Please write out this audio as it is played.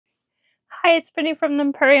Hi, it's Brittany from the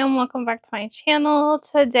Empurrium. Welcome back to my channel.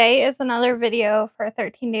 Today is another video for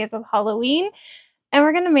 13 days of Halloween, and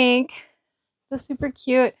we're going to make the super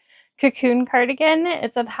cute Cocoon cardigan.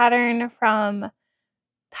 It's a pattern from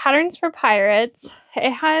Patterns for Pirates.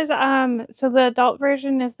 It has, so the adult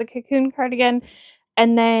version is the Cocoon cardigan,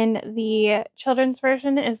 and then the children's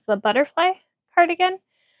version is the butterfly cardigan.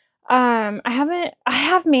 I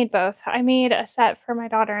have made both. I made a set for my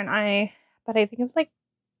daughter and I, but I think it was like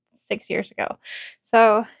 6 years ago.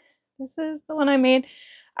 So this is the one I made.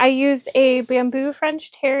 I used a bamboo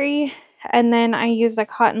French terry and then I used a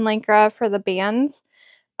cotton lycra for the bands.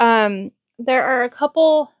 There are a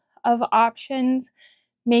couple of options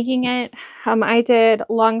making it. I did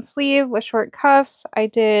long sleeve with short cuffs. I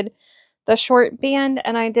did the short band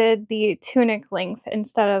and I did the tunic length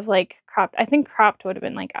instead of like cropped. I think cropped would have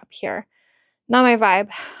been like up here. Not my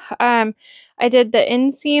vibe. I did the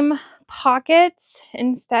inseam pockets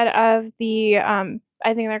instead of the, I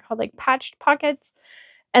think they're called like patched pockets.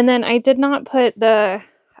 And then I did not put the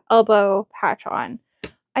elbow patch on.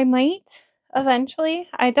 I might eventually.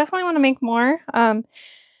 I definitely want to make more.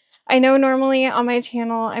 I know normally on my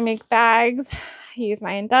channel I make bags. I use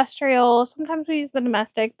my industrial. Sometimes we use the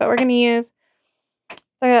domestic, but we're going to use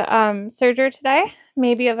the serger today.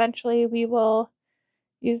 Maybe eventually we will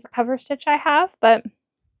use the cover stitch I have, but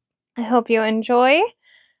I hope you enjoy.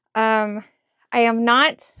 I am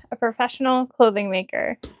not a professional clothing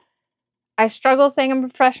maker. I struggle saying I'm a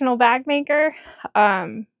professional bag maker,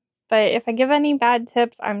 but if I give any bad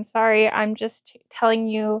tips, I'm sorry. I'm just telling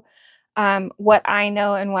you what I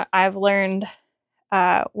know and what I've learned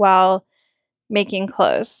while making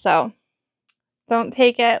clothes. So don't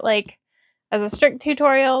take it like as a strict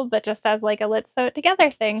tutorial, but just as like a let's sew it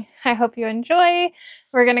together thing. I hope you enjoy.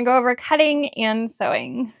 We're going to go over cutting and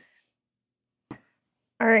sewing.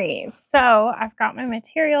 All right, so I've got my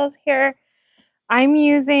materials here. I'm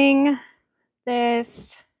using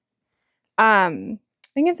this, I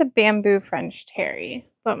think it's a bamboo French terry,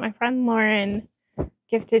 but my friend Lauren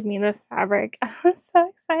gifted me this fabric. I'm so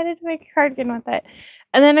excited to make a cardigan with it.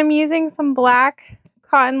 And then I'm using some black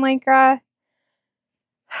cotton lycra.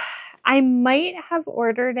 I might have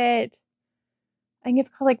ordered it. I think it's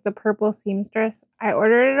called like the Purple Seamstress. I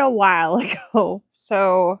ordered it a while ago,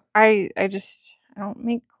 so I don't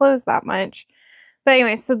make clothes that much. But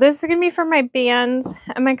anyway, so this is going to be for my bands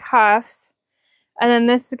and my cuffs. And then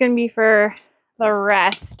this is going to be for the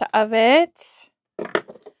rest of it.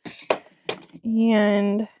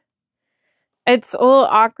 And it's a little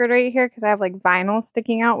awkward right here because I have like vinyl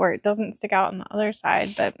sticking out where it doesn't stick out on the other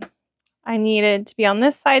side. But I needed to be on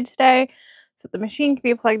this side today so the machine can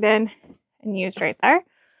be plugged in and used right there.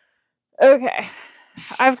 Okay,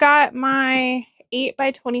 I've got my 8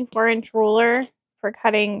 by 24 inch ruler for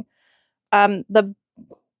cutting the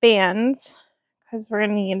bands because we're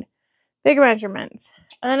gonna need big measurements.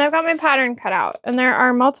 And then I've got my pattern cut out, and there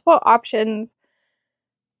are multiple options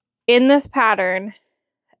in this pattern,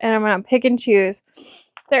 and I'm gonna pick and choose.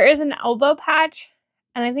 There is an elbow patch,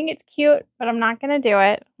 and I think it's cute, but I'm not gonna do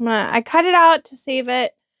it. I cut it out to save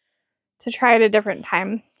it to try it a different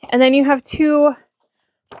time. And then you have two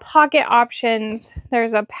pocket options.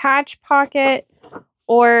 There's a patch pocket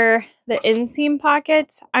or the inseam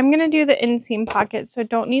pockets. I'm going to do the inseam pocket, so I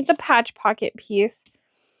don't need the patch pocket piece.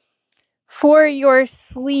 For your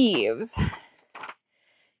sleeves,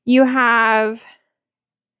 you have,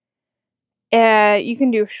 you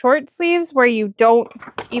can do short sleeves where you don't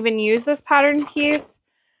even use this pattern piece,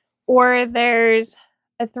 or there's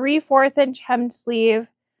a 3/4 inch hemmed sleeve.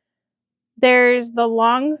 There's the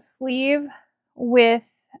long sleeve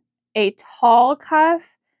with a tall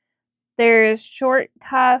cuff. There's short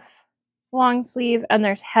cuff, long sleeve, and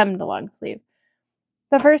there's hemmed long sleeve.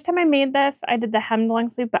 The first time I made this, I did the hemmed long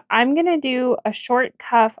sleeve, but I'm going to do a short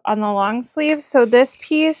cuff on the long sleeve. So this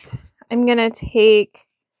piece, I'm going to take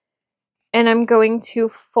and I'm going to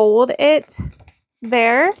fold it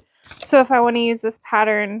there. So if I want to use this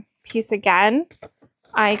pattern piece again,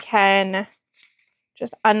 I can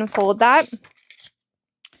just unfold that.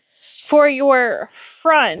 For your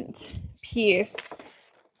front piece,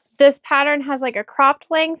 this pattern has like a cropped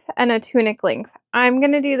length and a tunic length. I'm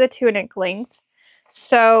going to do the tunic length.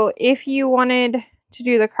 So if you wanted to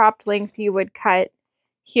do the cropped length, you would cut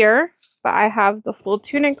here, but I have the full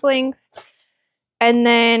tunic length. And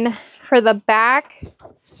then for the back,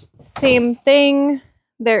 same thing.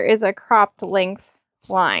 There is a cropped length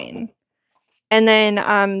line. And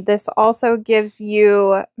then this also gives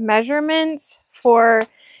you measurements for,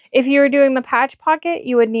 if you were doing the patch pocket,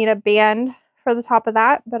 you would need a band for the top of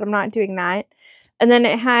that, but I'm not doing that. And then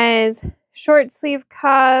it has short sleeve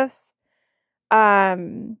cuffs,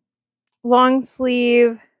 long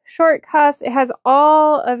sleeve, short cuffs. It has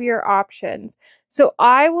all of your options. So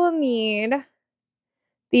I will need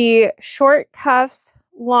the short cuffs,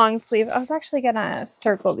 long sleeve. I was actually gonna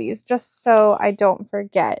circle these just so I don't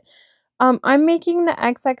forget. I'm making the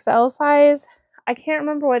XXL size. I can't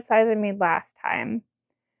remember what size I made last time.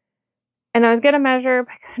 And I was gonna measure,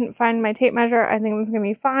 but I couldn't find my tape measure. I think it's gonna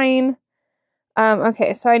be fine.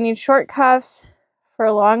 Okay, so I need short cuffs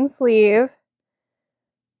for long sleeve.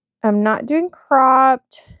 I'm not doing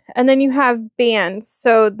cropped. And then you have bands.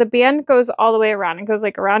 So the band goes all the way around. It goes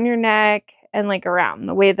like around your neck and like around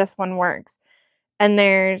the way this one works. And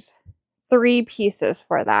there's 3 pieces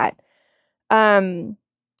for that.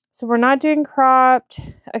 So we're not doing cropped.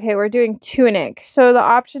 Okay, we're doing tunic. So the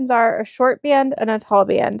options are a short band and a tall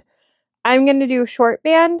band. I'm going to do short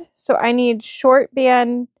band. So I need short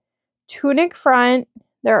band tunic front.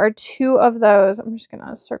 There are 2 of those. I'm just going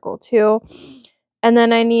to circle 2. And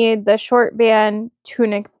then I need the short band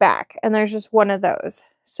tunic back. And there's just 1 of those.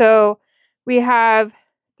 So we have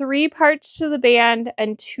 3 parts to the band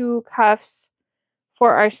and 2 cuffs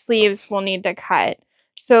for our sleeves we'll need to cut.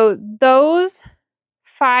 So those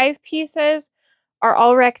 5 pieces are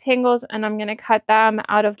all rectangles, and I'm going to cut them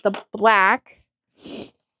out of the black.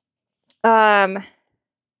 I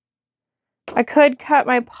could cut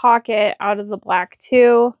my pocket out of the black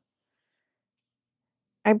too.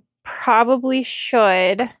 I probably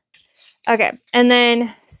should. Okay, and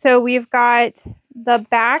then so we've got the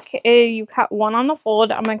back. You cut 1 on the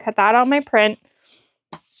fold. I'm going to cut that on my print.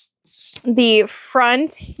 The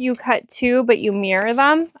front, you cut 2, but you mirror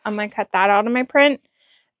them. I'm going to cut that out of my print.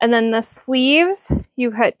 And then the sleeves,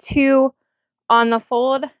 you cut 2 on the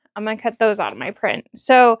fold. I'm going to cut those out of my print.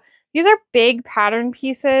 So these are big pattern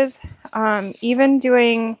pieces. Even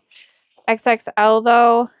doing XXL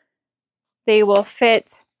though, they will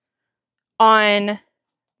fit on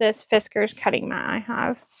this Fiskars cutting mat I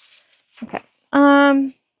have. Okay.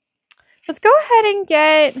 Let's go ahead and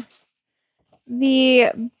get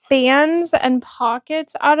the bands and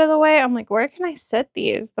pockets out of the way. I'm like, where can I sit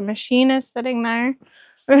these? The machine is sitting there.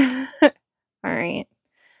 All right.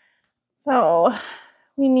 So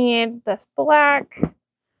we need this black.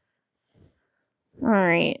 All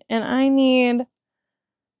right. And I need,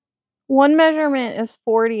 one measurement is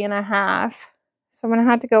 40.5. So I'm going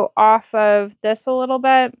to have to go off of this a little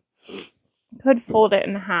bit. Could fold it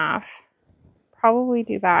in half. Probably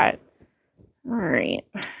do that. All right.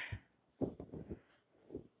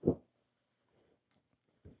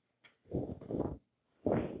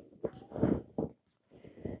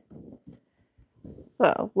 So,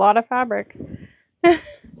 a lot of fabric.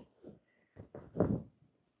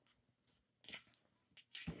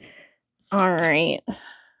 All right.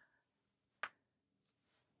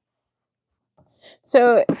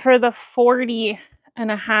 So, for the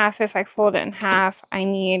 40.5, if I fold it in half, I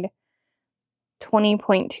need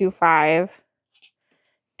 20.25.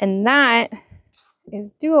 And that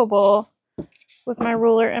is doable with my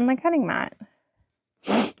ruler and my cutting mat.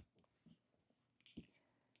 I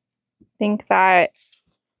think that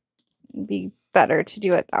would be better to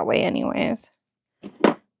do it that way anyways.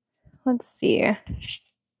 Let's see.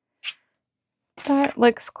 That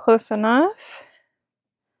looks close enough.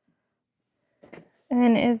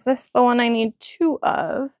 And is this the one I need 2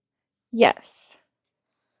 of? Yes.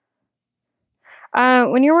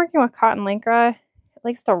 When you're working with cotton lycra, it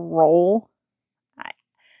likes to roll.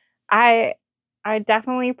 I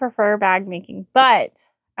definitely prefer bag making, but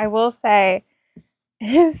I will say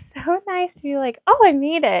it is so nice to be like, oh, I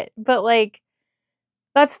made it. But like,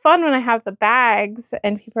 that's fun when I have the bags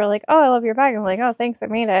and people are like, oh, I love your bag. I'm like, oh, thanks, I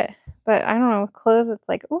made it. But I don't know, with clothes, it's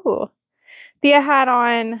like, ooh. Thea had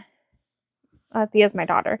on, Thea's my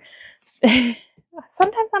daughter.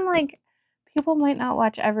 Sometimes I'm like, people might not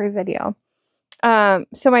watch every video.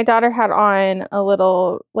 So my daughter had on a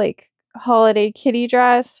little like holiday kitty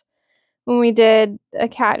dress when we did a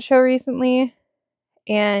cat show recently,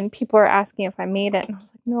 and people were asking if I made it, and I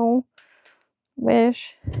was like, no,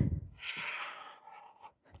 wish.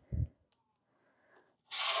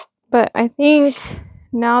 But I think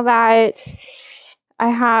now that I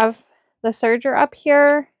have the serger up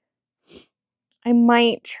here, I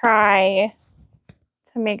might try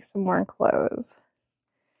to make some more clothes.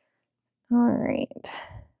 All right.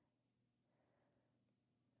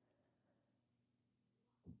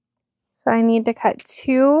 So I need to cut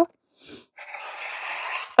 2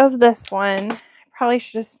 of this one. I probably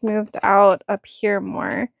should have smoothed out up here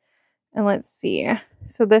more. And let's see.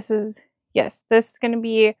 So this is, yes, this is going to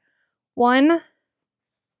be 1.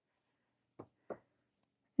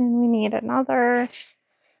 And we need another.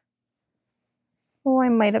 Oh, I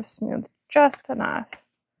might have smoothed just enough.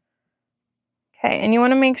 Okay, and you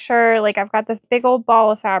want to make sure, like, I've got this big old ball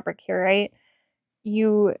of fabric here, right?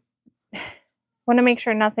 You want to make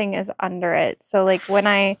sure nothing is under it. So, like, when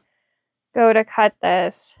I go to cut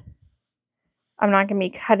this, I'm not going to be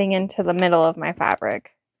cutting into the middle of my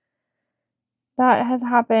fabric. That has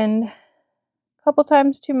happened a couple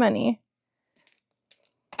times too many.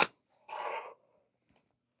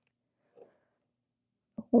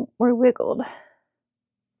 We're wiggled.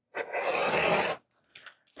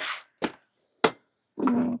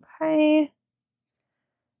 Okay.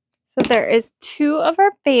 So there is 2 of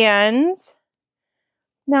our bands.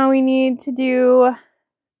 Now we need to do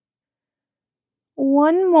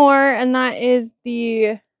 1 more, and that is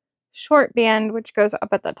the short band, which goes up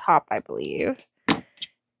at the top, I believe.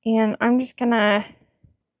 And I'm just gonna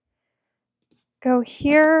go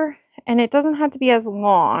here, and it doesn't have to be as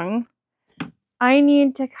long. I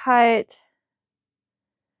need to cut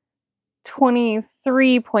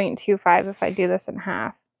 23.25 if I do this in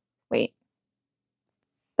half. Wait,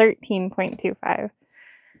 13.25.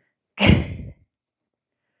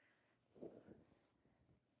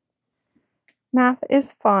 Math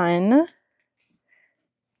is fun.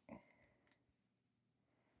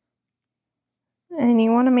 And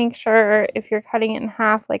you want to make sure, if you're cutting it in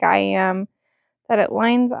half like I am, that it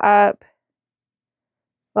lines up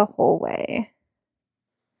the whole way.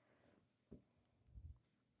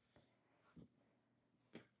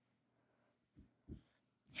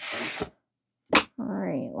 All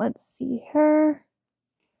right, let's see here.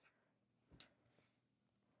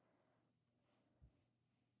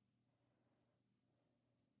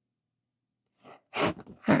 All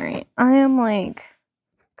right, I am like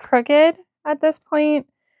crooked at this point,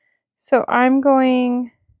 so I'm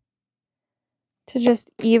going to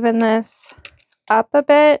just even this up a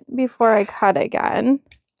bit before I cut again.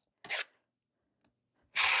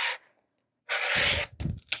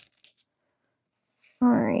 All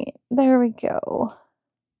right, there we go.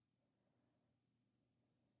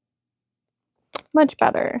 Much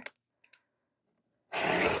better.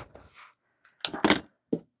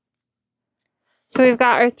 So we've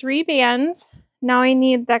got our 3 bands. Now I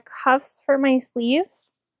need the cuffs for my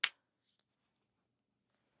sleeves.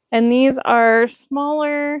 And these are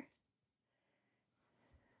smaller.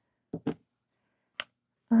 I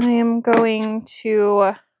am going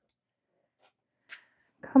to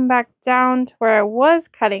come back down to where I was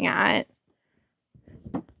cutting at,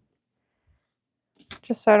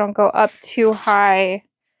 just so I don't go up too high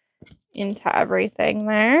into everything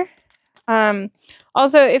there.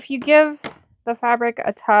 Also, if you give the fabric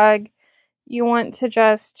a tug, you want to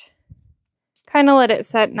just kind of let it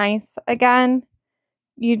set nice again.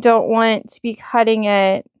 You don't want to be cutting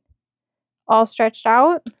it all stretched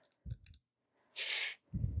out.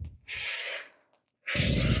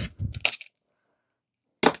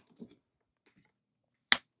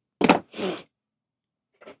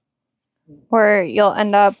 Or you'll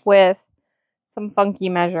end up with some funky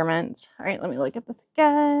measurements. All right, let me look at this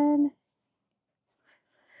again.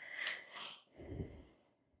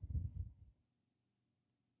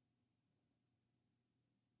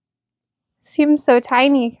 Seems so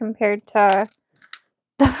tiny compared to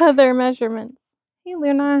the other measurements. Hey,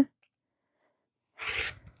 Luna.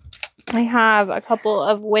 I have a couple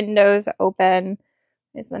of windows open.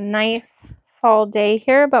 It's a nice fall day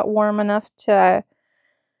here, but warm enough to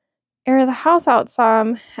air the house out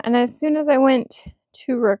some. And as soon as I went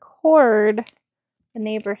to record, the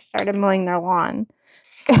neighbors started mowing their lawn.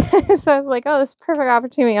 So I was like, oh, this is a perfect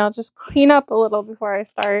opportunity. I'll just clean up a little before I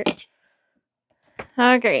start.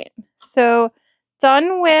 Oh, great. So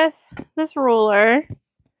done with this ruler.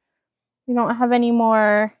 We don't have any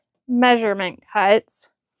more measurement cuts.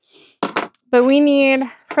 But we need,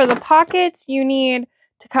 for the pockets, you need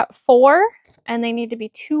to cut 4, and they need to be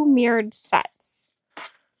 2 mirrored sets.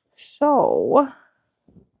 So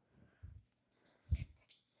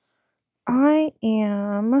I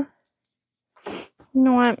am, you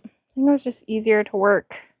know what? I think it was just easier to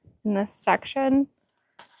work in this section.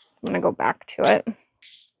 So I'm going to go back to it.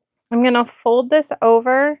 I'm going to fold this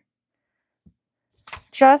over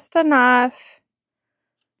just enough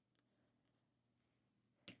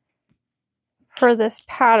for this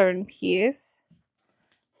pattern piece.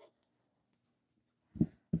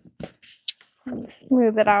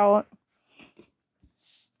 Smooth it out.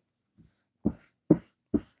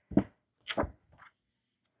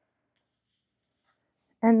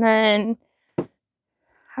 And then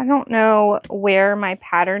I don't know where my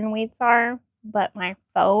pattern weights are, but my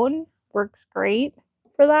phone works great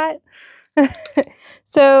for that.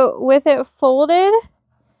 So with it folded,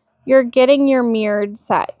 you're getting your mirrored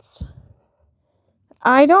sets.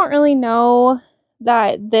 I don't really know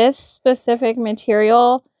that this specific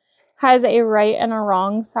material has a right and a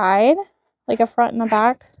wrong side, like a front and a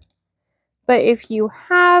back. But if you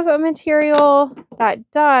have a material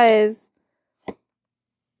that does,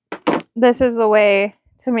 this is the way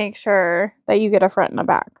to make sure that you get a front and a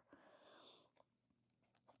back.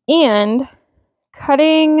 And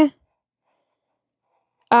cutting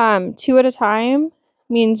 2 at a time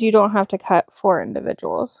means you don't have to cut 4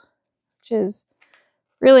 individuals, which is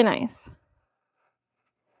really nice.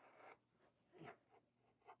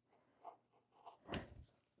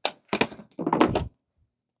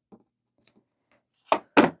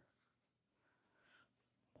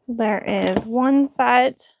 So there is one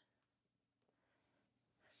set.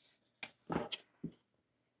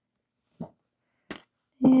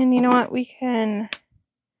 And you know what? We can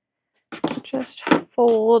just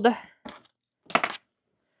fold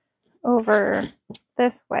over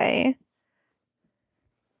this way.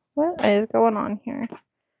 What is going on here?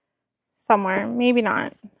 Somewhere. Maybe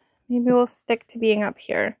not. Maybe we'll stick to being up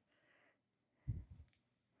here.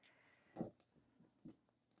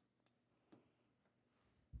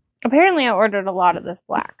 Apparently I ordered a lot of this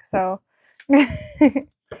black, so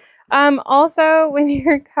also when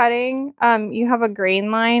you're cutting, you have a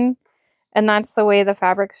grain line, and that's the way the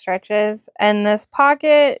fabric stretches. And this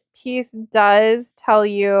pocket piece does tell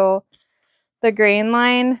you the grain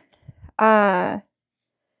line. But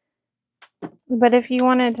if you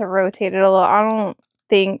wanted to rotate it a little, I don't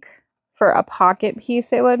think for a pocket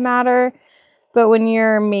piece it would matter. But when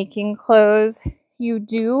you're making clothes, you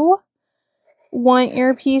do want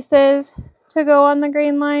your pieces to go on the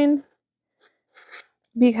grain line,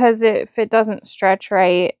 because if it doesn't stretch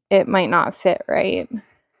right, it might not fit right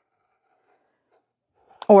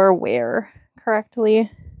or wear correctly.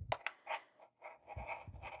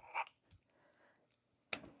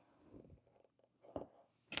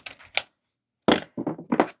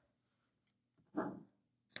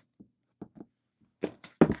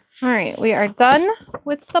 All right, we are done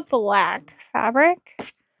with the black fabric.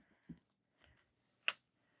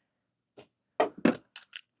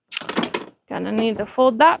 Gonna need to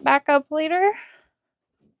fold that back up later.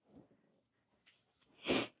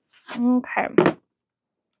 Okay.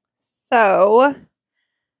 So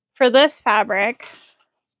for this fabric,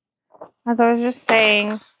 as I was just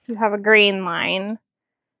saying, you have a grain line.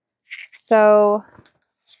 So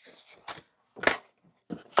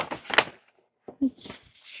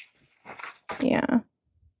yeah,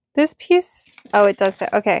 this piece, oh, it does say,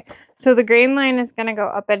 okay. So the grain line is going to go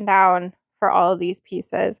up and down for all of these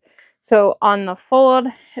pieces. So on the fold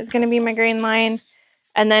is going to be my grain line.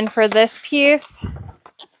 And then for this piece,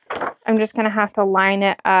 I'm just going to have to line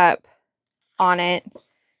it up on it.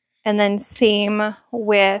 And then same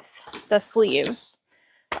with the sleeves.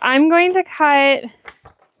 I'm going to cut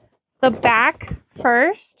the back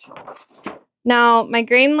first. Now, my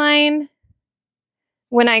grain line,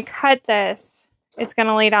 when I cut this, it's going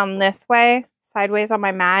to lay down this way, sideways on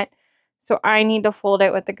my mat. So I need to fold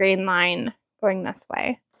it with the grain line going this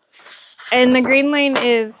way. And the grain line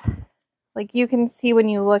is, like you can see when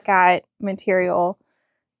you look at material,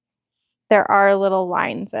 there are little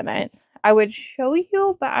lines in it. I would show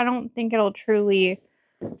you, but I don't think it'll truly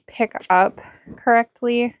pick up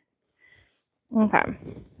correctly. Okay.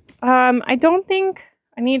 I don't think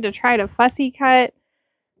I need to try to fussy cut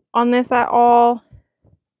on this at all.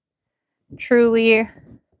 Truly,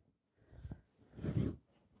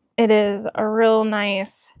 it is a real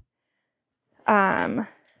nice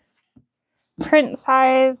print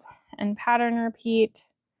size and pattern repeat.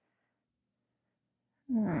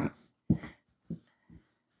 All right.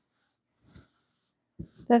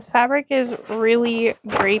 This fabric is really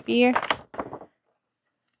drapey.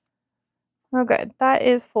 Oh, good. That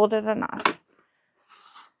is folded enough.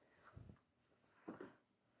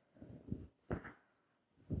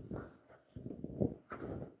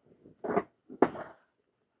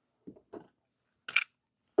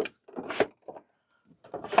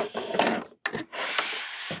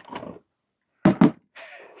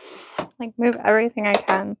 Like, move everything I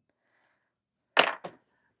can.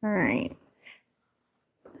 All right.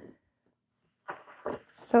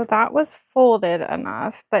 So that was folded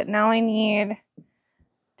enough, but now I need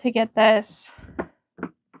to get this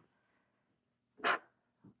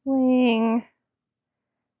laying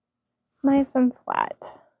nice and flat.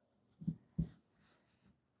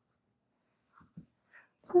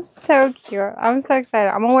 This is so cute. I'm so excited.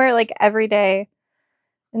 I'm gonna wear it like every day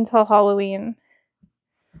until Halloween.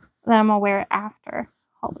 Then I'm gonna wear it after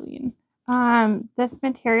Halloween. This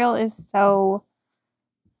material is so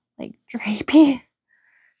like drapey.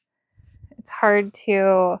 It's hard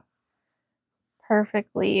to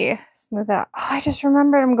perfectly smooth out. Oh, I just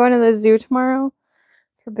remembered I'm going to the zoo tomorrow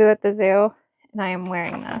for Boo at the Zoo, and I am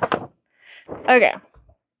wearing this. Okay,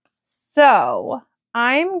 so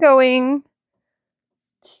I'm going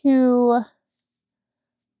to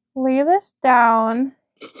lay this down,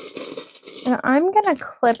 and I'm gonna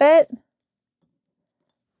clip it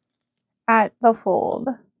at the fold.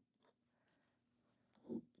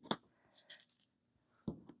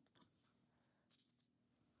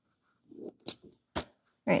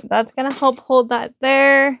 Right, that's gonna help hold that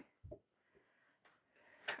there.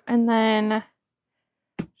 And then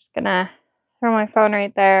just gonna throw my phone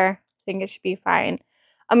right there. I think it should be fine.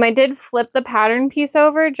 I did flip the pattern piece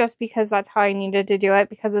over just because that's how I needed to do it,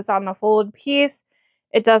 because it's on the fold piece.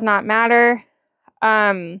 It does not matter.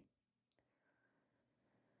 I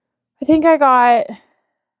think I got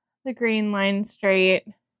the green line straight.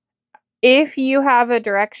 If you have a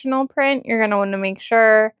directional print, you're gonna want to make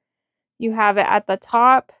sure you have it at the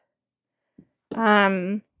top.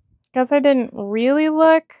 Guess I didn't really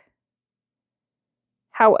look.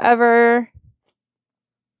 However,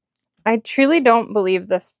 I truly don't believe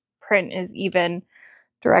this print is even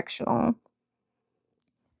directional.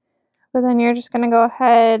 But then you're just going to go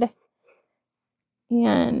ahead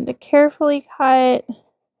and carefully cut.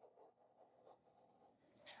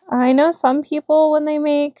 I know some people, when they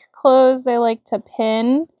make clothes, they like to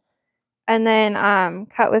pin and then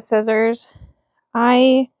cut with scissors.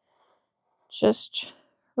 I just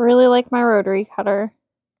really like my rotary cutter.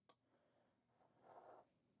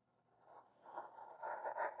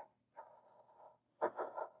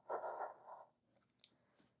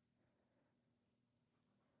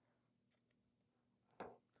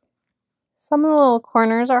 Some of the little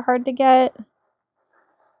corners are hard to get.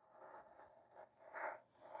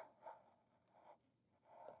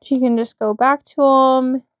 You can just go back to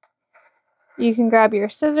them. You can grab your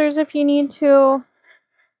scissors if you need to.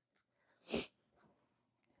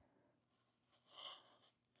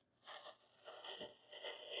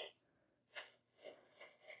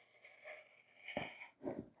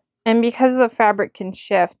 And because the fabric can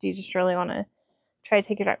shift, you just really want to try to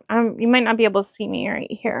take your time. You might not be able to see me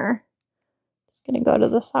right here. Just going to go to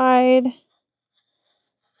the side.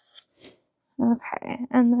 Okay,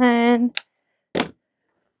 and then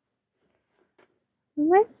where'd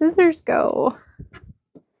my scissors go?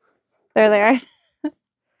 There they are.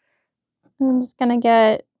 I'm just going to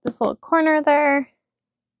get this little corner there.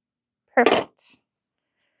 Perfect.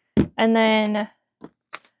 And then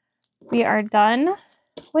we are done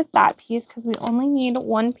with that piece because we only need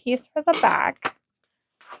one piece for the back.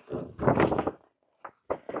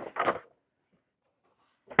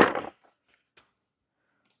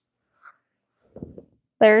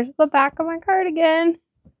 There's the back of my cardigan.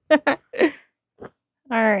 All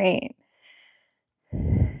right.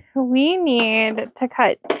 We need to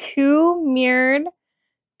cut 2 mirrored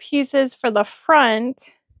pieces for the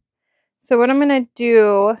front. So what I'm going to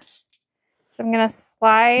do is I'm going to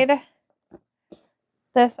slide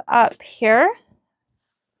this up here.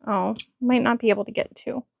 Oh, might not be able to get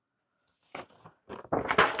to.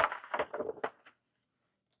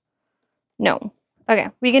 No. Okay,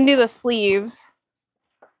 we can do the sleeves.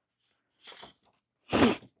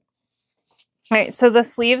 All right, so the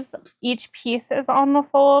sleeves, each piece is on the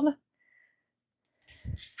fold.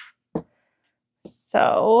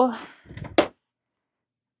 So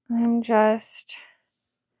I'm just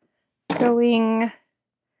going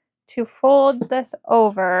to fold this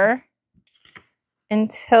over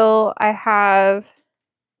until I have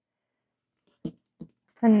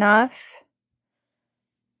enough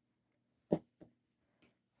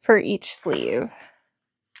for each sleeve.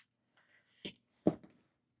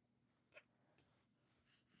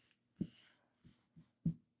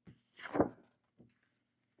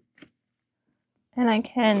 And I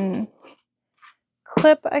can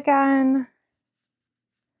clip again.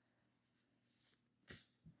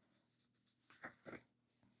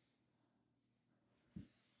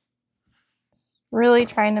 Really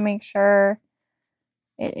trying to make sure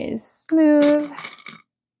it is smooth.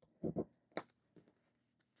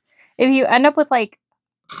 If you end up with like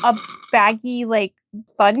a baggy like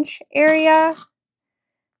bunch area,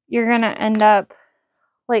 you're gonna end up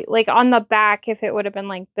like on the back, if it would have been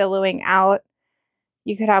like billowing out,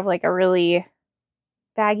 you could have like a really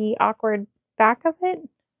baggy, awkward back of it.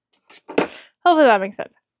 Hopefully that makes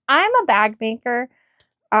sense. I'm a bag maker.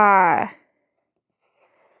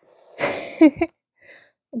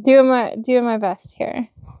 Doing my best here.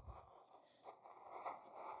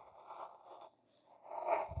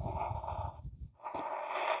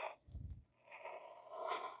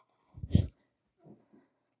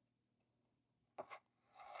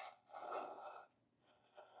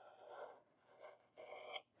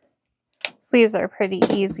 Sleeves are pretty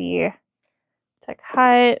easy to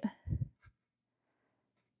cut.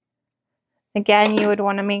 Again, you would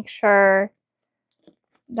want to make sure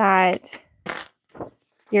that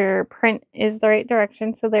your print is the right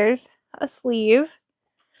direction. So there's a sleeve.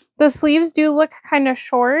 The sleeves do look kind of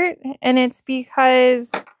short, and it's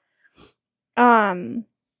because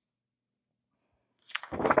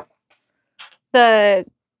the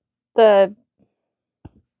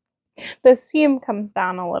seam comes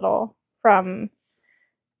down a little from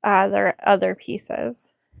their other pieces.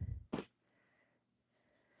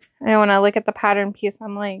 And when I look at the pattern piece,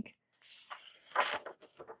 I'm like,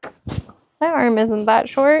 my arm isn't that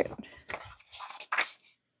short.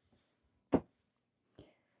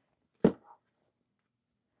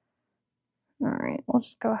 All right, we'll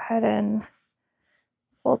just go ahead and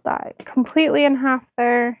fold that completely in half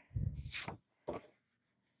there.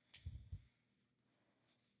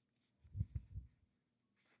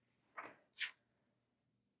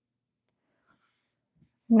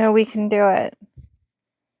 No, we can do it.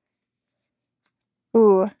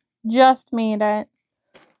 Ooh, just made it.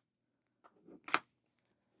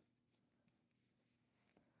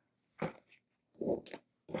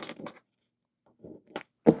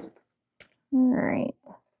 All right.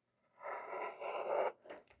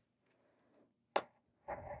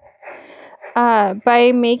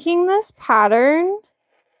 By making this pattern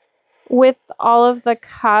with all of the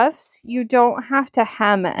cuffs, you don't have to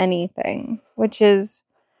hem anything, which is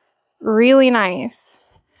really nice.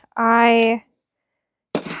 I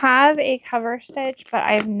have a cover stitch, but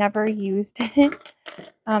I've never used it.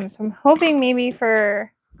 So I'm hoping maybe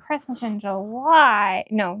for Christmas in July,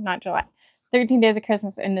 no, not July, 13 Days of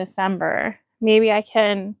Christmas in December, maybe I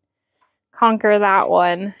can conquer that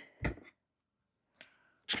one.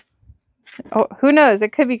 Oh, who knows?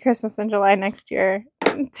 It could be Christmas in July next year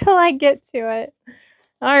until I get to it.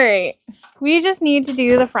 All right, we just need to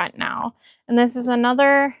do the front now. And this is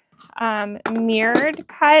another mirrored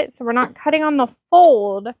cut. So we're not cutting on the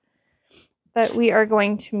fold, but we are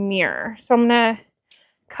going to mirror. So I'm going to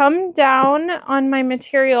come down on my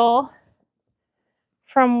material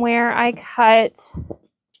from where I cut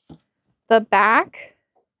the back,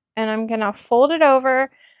 and I'm going to fold it over,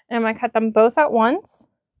 and I'm going to cut them both at once.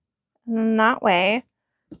 And then that way,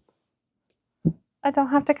 I don't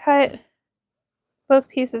have to cut both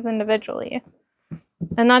pieces individually.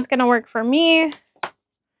 And that's going to work for me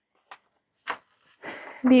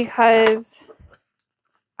because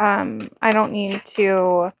I don't need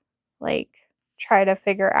to like try to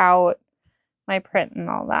figure out my print and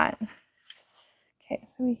all that. Okay,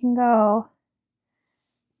 so we can go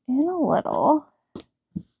in a little.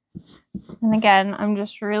 And again, I'm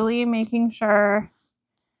just really making sure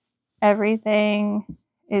everything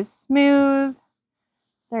is smooth.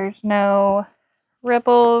 There's no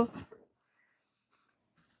ripples.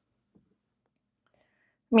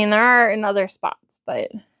 I mean, there are in other spots, but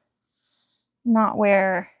not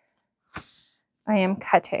where I am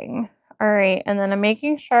cutting. All right, and then I'm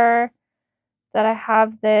making sure that I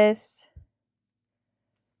have this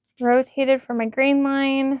rotated for my grain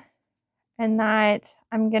line and that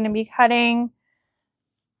I'm going to be cutting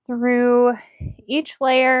through each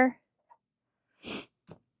layer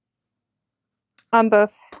on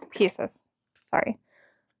both pieces. Sorry.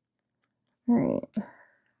 All right.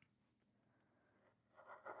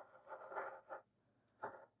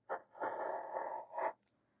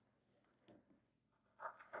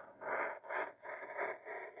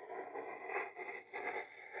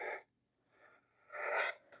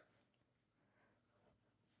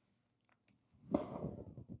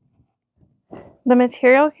 The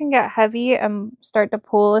material can get heavy and start to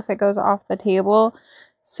pull if it goes off the table.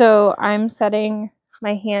 So I'm setting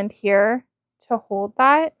my hand here to hold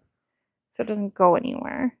that so it doesn't go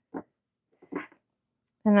anywhere.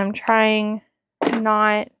 And I'm trying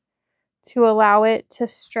not to allow it to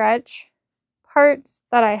stretch parts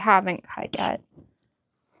that I haven't cut yet.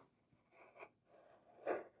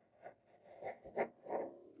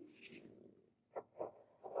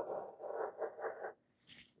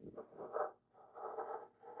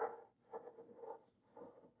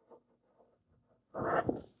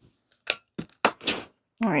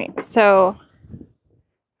 All right, so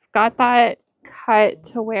I've got that cut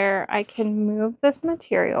to where I can move this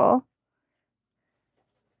material,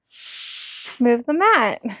 move the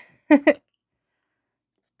mat.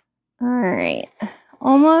 All right,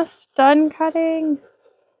 almost done cutting.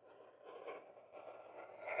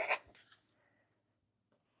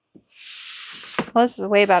 Well, this is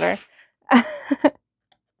way better.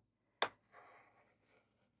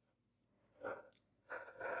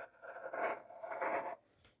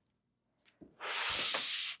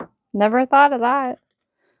 Never thought of that.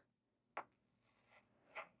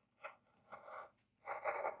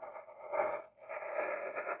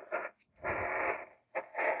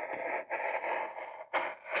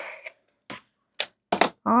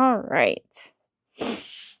 All right.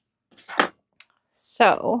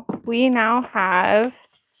 So we now have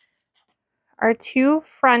our two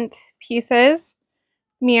front pieces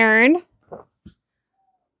mirrored.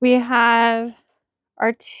 We have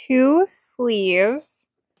our two sleeves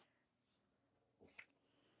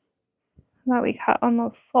that we cut on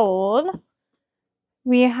the fold.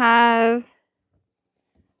 We have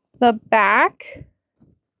the back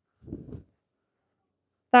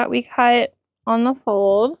that we cut on the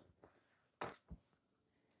fold.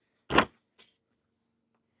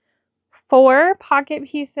 4 pocket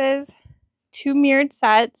pieces, 2 mirrored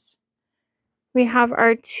sets. We have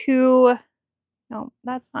our 2, no,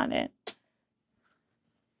 that's not it.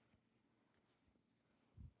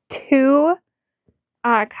 2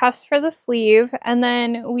 cuffs for the sleeve, and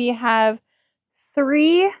then we have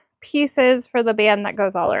 3 pieces for the band that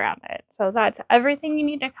goes all around it. So that's everything you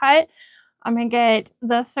need to cut. I'm going to get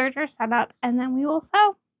the serger set up, and then we will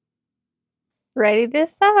sew. Ready to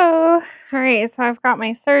sew. All right, so I've got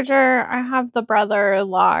my serger. I have the Brother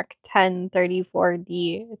Lock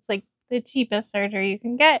 1034D. It's like the cheapest serger you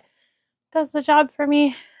can get. Does the job for me.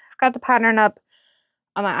 I've got the pattern up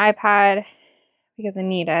on my iPad because I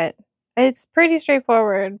need it. It's pretty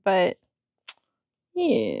straightforward, but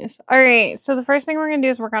yes. All right, so the first thing we're going to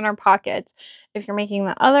do is work on our pockets. If you're making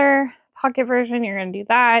the other pocket version, you're going to do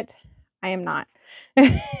that. I am not. All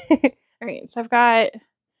right, so I've got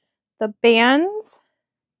the bands,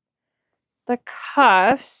 the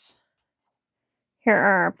cuffs. Here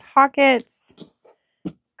are our pockets.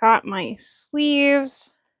 Got my sleeves.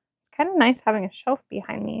 It's kind of nice having a shelf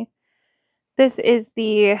behind me. This is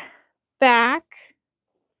the back.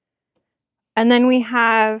 And then we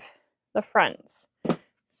have the fronts.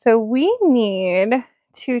 So we need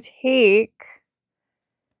to take,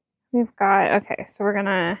 we've got, okay, so we're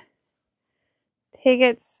gonna take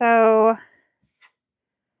it so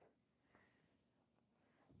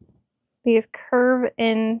these curve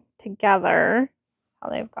in together. That's how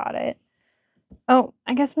they've got it. Oh,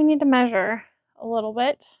 I guess we need to measure a little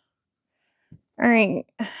bit. All right.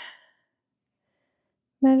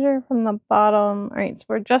 Measure from the bottom. All right, so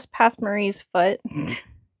we're just past Marie's foot.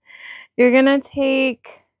 You're gonna take,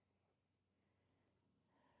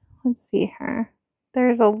 let's see here.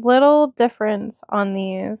 There's a little difference on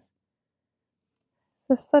these. Is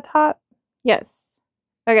this the top? Yes.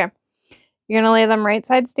 Okay. You're gonna lay them right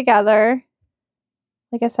sides together.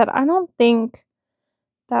 Like I said, I don't think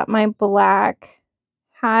that my black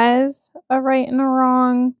has a right and a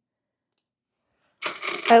wrong.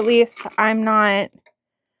 At least I'm not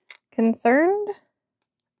concerned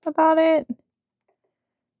about it.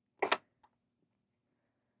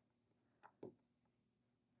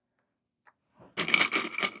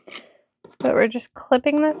 But we're just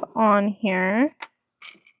clipping this on here.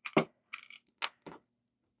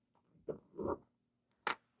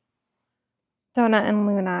 Donut and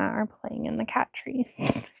Luna are playing in the cat tree.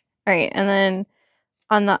 All right, and then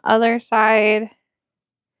on the other side,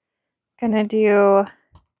 gonna do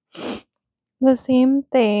the same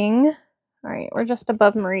thing. All right, we're just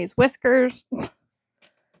above Marie's whiskers. All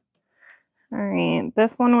right,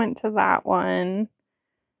 this one went to that one.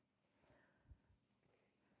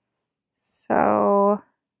 So,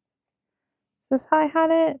 is this how I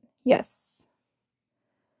had it? Yes.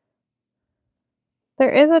 There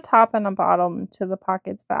is a top and a bottom to the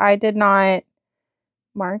pockets, but I did not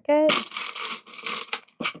mark it.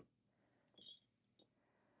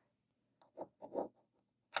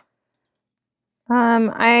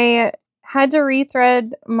 I had to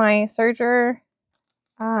rethread my serger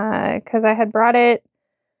because I had brought it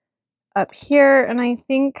up here, and I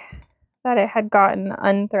think that it had gotten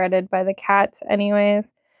unthreaded by the cats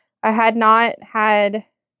anyways. I had not had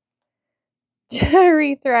to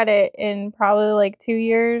rethread it in probably like 2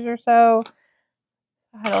 years or so.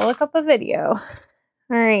 I had to look up a video.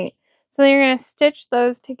 All right, so then you're going to stitch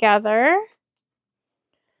those together.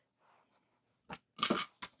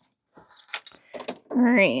 All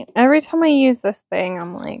right, every time I use this thing,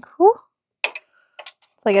 I'm like, whew.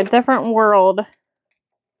 It's like a different world.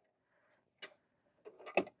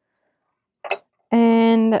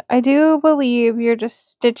 And I do believe you're just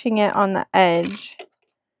stitching it on the edge.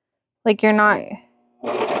 Like you're not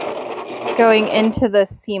going into the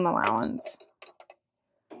seam allowance.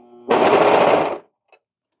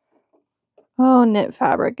 Oh, knit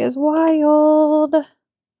fabric is wild. Am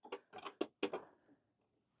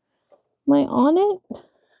I on it?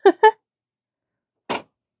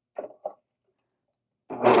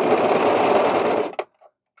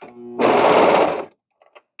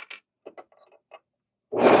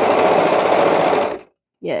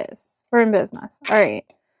 Yes, we're in business. All right.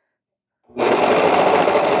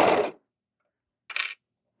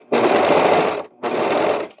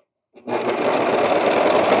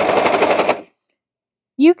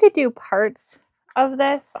 You could do parts of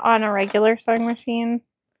this on a regular sewing machine.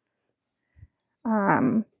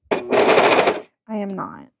 I am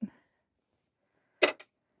not.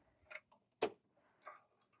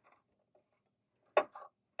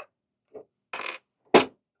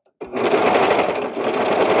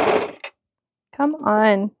 Come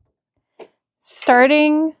on.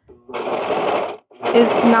 Starting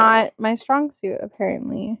is not my strong suit,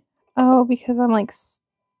 apparently. Oh, because I'm like...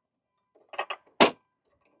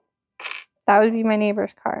 That would be my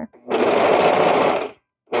neighbor's car.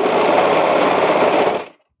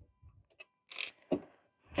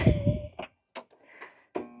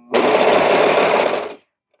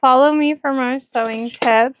 Follow me for more sewing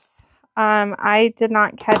tips. I did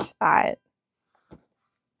not catch that.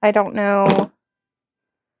 I don't know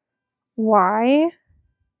why.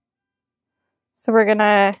 So we're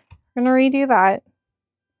gonna redo that.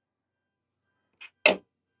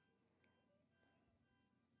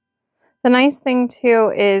 The nice thing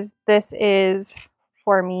too is this is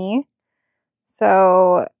for me.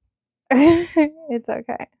 So it's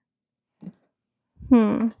okay.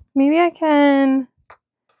 Maybe I can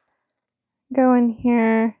go in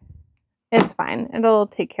here. It's fine. It'll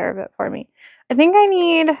take care of it for me. I think I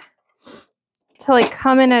need to like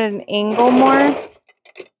come in at an angle more.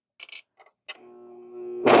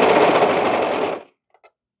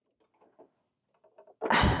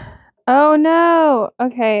 Oh no.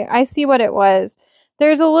 Okay, I see what it was.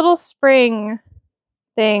 There's a little spring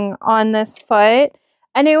thing on this foot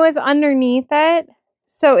and it was underneath it.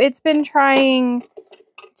 So it's been trying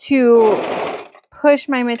to push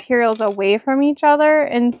my materials away from each other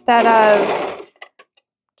instead of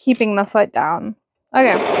keeping the foot down.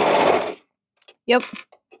 Okay. Yep.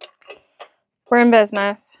 We're in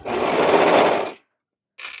business.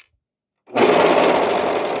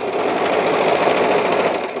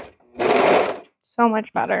 So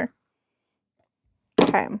much better.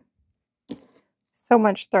 Okay. So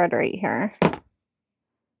much thread right here.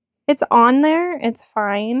 It's on there. It's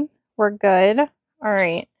fine. We're good. All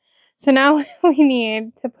right. So now we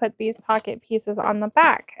need to put these pocket pieces on the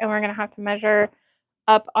back and we're going to have to measure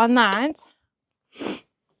up on that.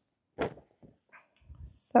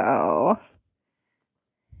 So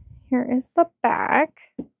here is the back.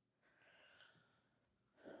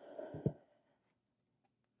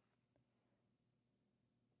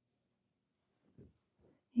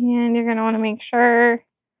 And you're going to want to make sure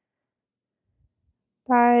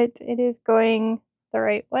that it is going the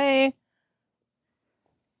right way.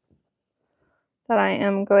 That I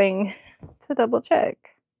am going to double check.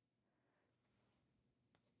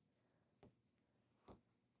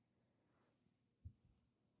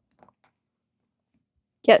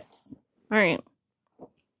 Yes. All right.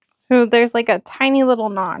 So there's like a tiny little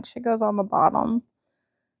notch. It goes on the bottom.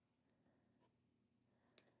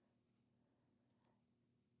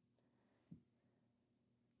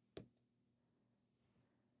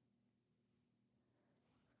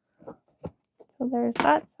 So there's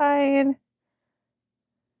that side.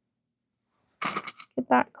 Get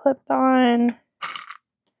that clipped on.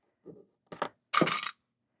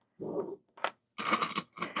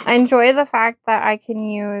 I enjoy the fact that I can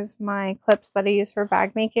use my clips that I use for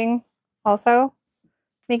bag making, also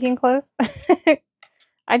making clothes.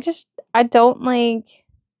 I don't like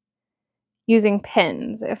using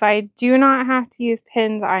pins. If I do not have to use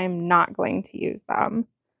pins, I am not going to use them.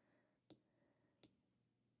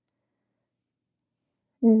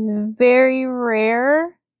 It's very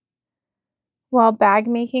rare while bag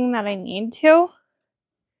making that I need to.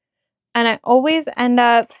 And I always end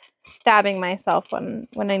up stabbing myself when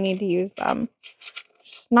I need to use them.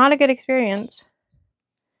 It's not a good experience.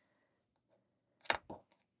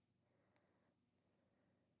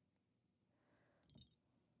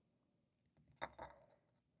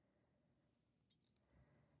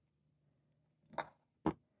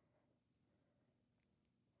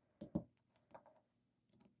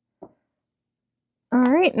 All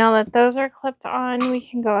right, now that those are clipped on, we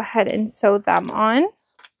can go ahead and sew them on.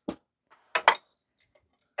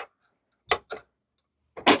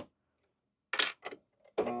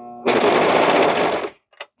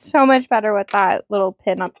 So much better with that little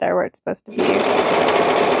pin up there where it's supposed to be.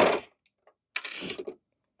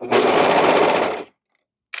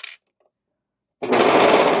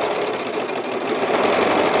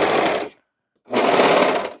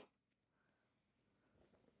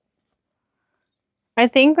 I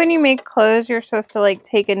think when you make clothes, you're supposed to like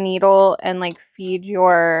take a needle and like feed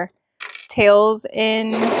your tails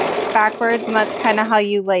in backwards, and that's kind of how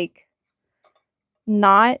you like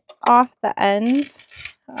knot off the ends.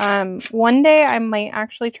 One day I might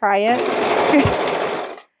actually try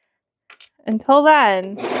it. Until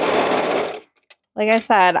then, like I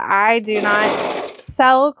said, I do not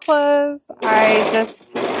sell clothes. I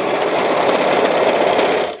just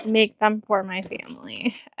make them for my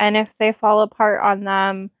family. And if they fall apart on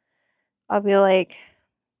them, I'll be like,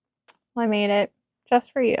 I made it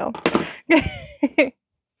just for you.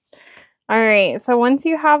 All right, so once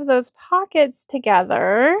you have those pockets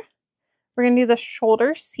together, we're going to do the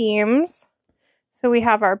shoulder seams. So we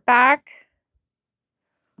have our back.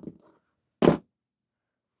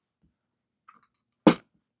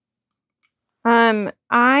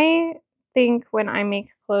 I think when I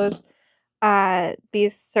make clothes,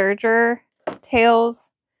 these serger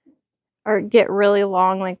tails get really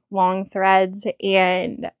long, like long threads,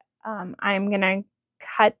 and I'm going to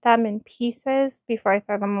cut them in pieces before I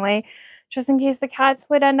throw them away, just in case the cats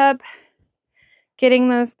would end up getting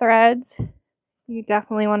those threads. You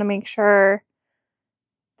definitely want to make sure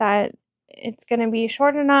that it's going to be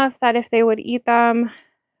short enough that if they would eat them,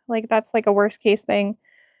 like that's like a worst case thing,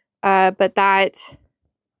 but that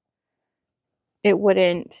it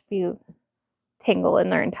wouldn't be tangle in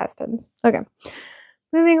their intestines. Okay,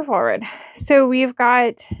 moving forward. So we've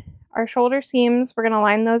got our shoulder seams. We're going to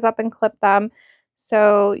line those up and clip them.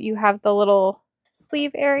 So you have the little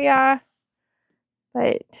sleeve area,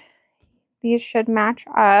 but these should match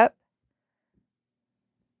up.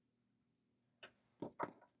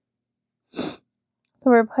 So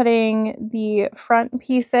we're putting the front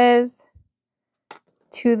pieces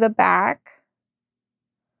to the back.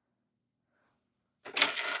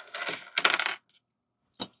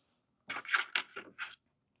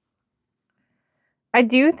 I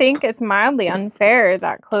do think it's mildly unfair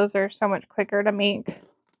that clothes are so much quicker to make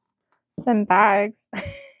than bags.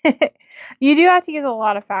 You do have to use a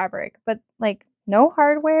lot of fabric, but like no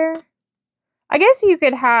hardware. I guess you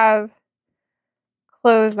could have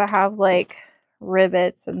clothes that have like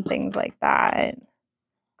rivets and things like that.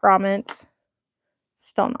 Grommets.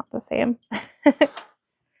 Still not the same.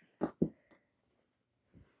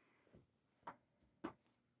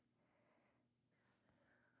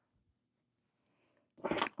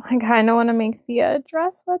 I kind of want to make Thea a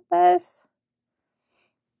dress with this.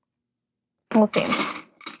 We'll see.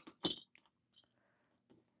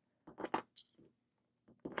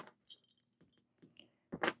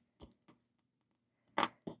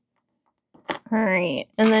 All right,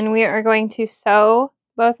 and then we are going to sew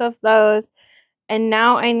both of those. And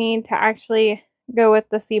now I need to actually go with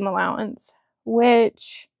the seam allowance,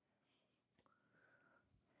 which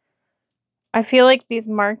I feel like these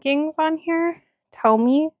markings on here tell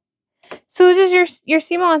me. So does your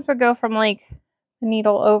seam allowance would go from like the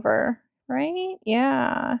needle over, right?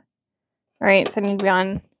 Yeah. All right, so I need to be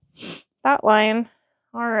on that line.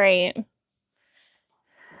 All right.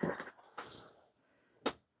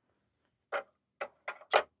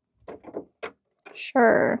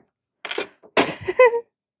 Sure.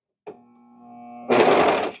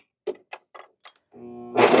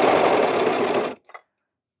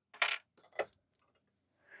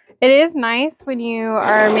 It is nice when you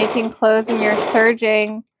are making clothes and you're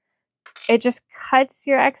serging. It just cuts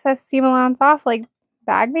your excess seam allowance off. Like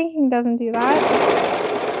bag making doesn't do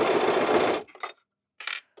that.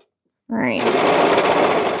 All right.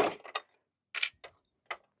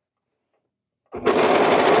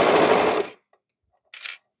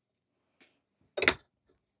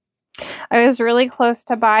 I was really close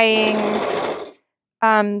to buying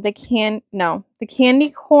the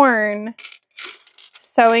candy corn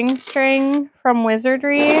sewing string from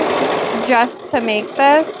Wizardry just to make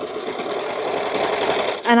this,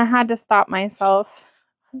 and I had to stop myself.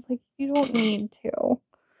 I was like, you don't need to.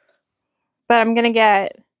 But I'm gonna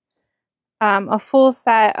get a full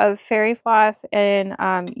set of fairy floss and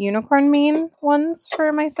unicorn mane ones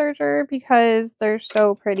for my serger because they're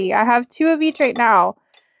so pretty. I have 2 of each right now,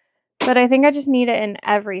 but I think I just need it in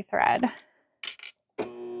every thread.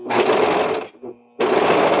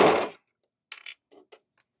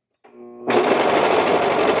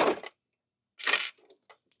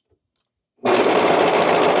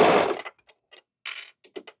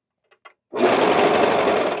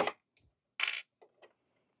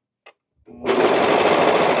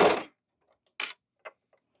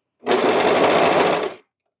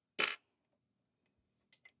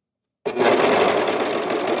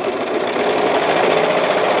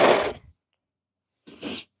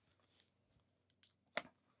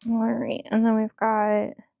 Alright, and then we've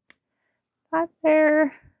got that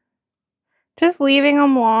there. Just leaving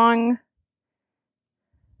them long.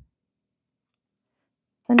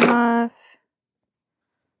 enough.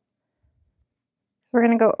 So we're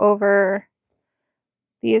going to go over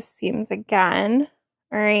these seams again.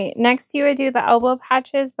 All right, next you would do the elbow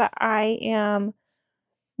patches, but I am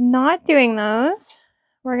not doing those.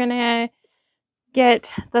 We're going to get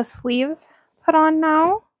the sleeves put on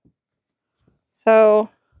now. So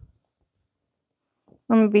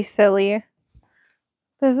I'm going to be silly.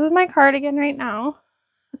 This is my cardigan right now.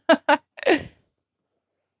 All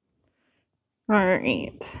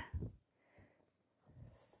right.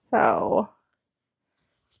 So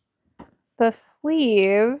the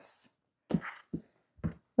sleeves,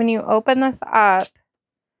 when you open this up,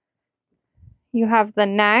 you have the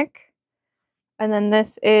neck, and then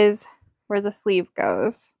this is where the sleeve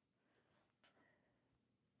goes.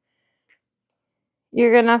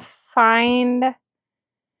 You're gonna find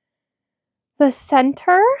the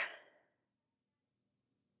center.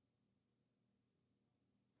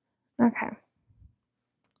 Okay.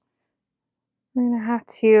 We're gonna have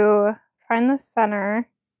to find the center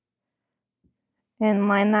and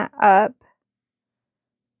line that up.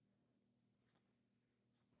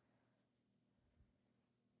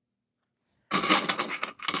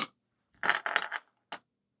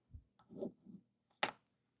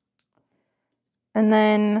 And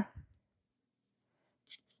then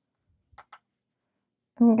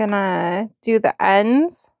I'm gonna do the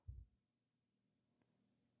ends.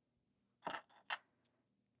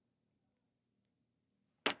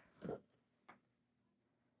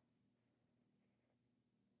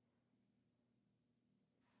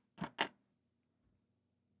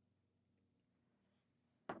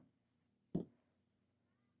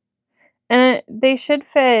 And they should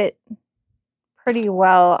fit pretty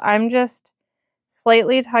well. I'm just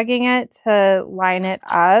slightly tugging it to line it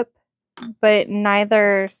up, but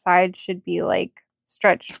neither side should be like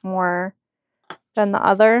stretched more than the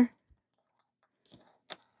other.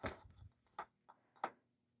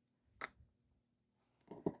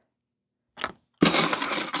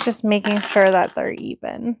 Just making sure that they're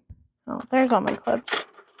even. Oh, there's all my clips.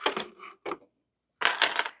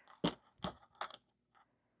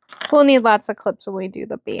 We'll need lots of clips when we do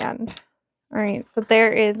the band. All right, so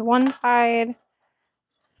there is one side.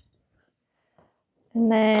 And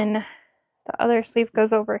then the other sleeve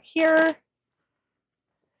goes over here.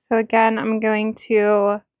 So again, I'm going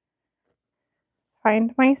to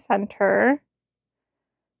find my center.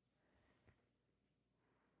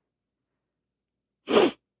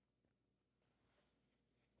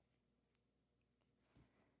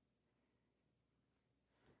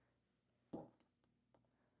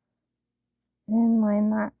 And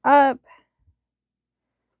line that up.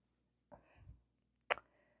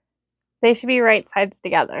 They should be right sides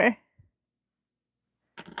together.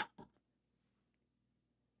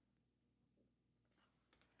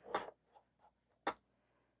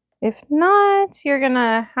 If not, you're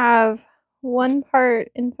gonna have one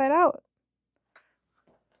part inside out.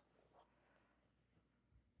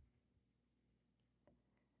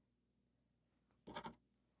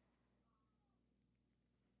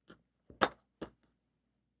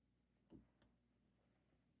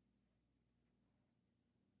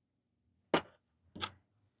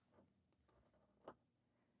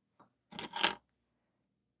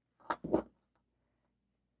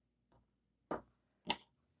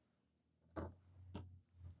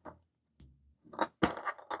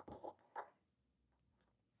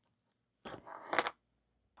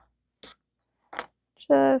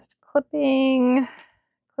 Just clipping,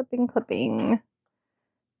 clipping, clipping.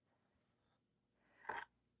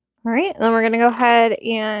 All right, and then we're gonna go ahead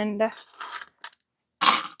and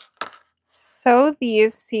sew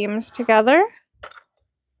these seams together.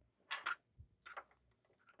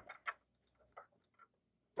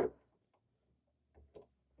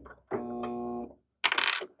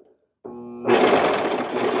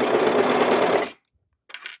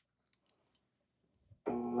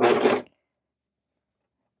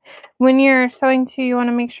 When you're sewing too, you want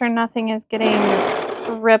to make sure nothing is getting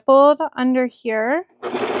rippled under here.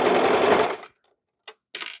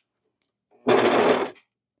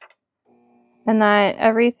 And that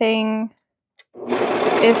everything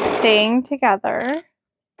is staying together.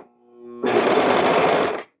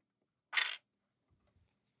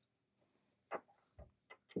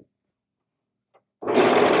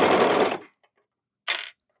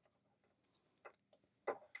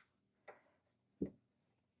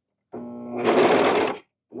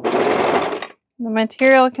 The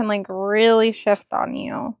material can like really shift on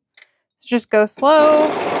you. So just go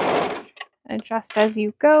slow, adjust as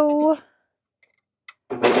you go.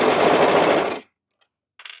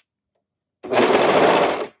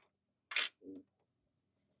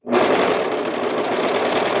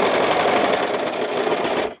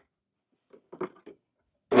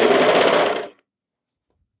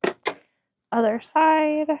 other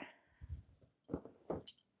side.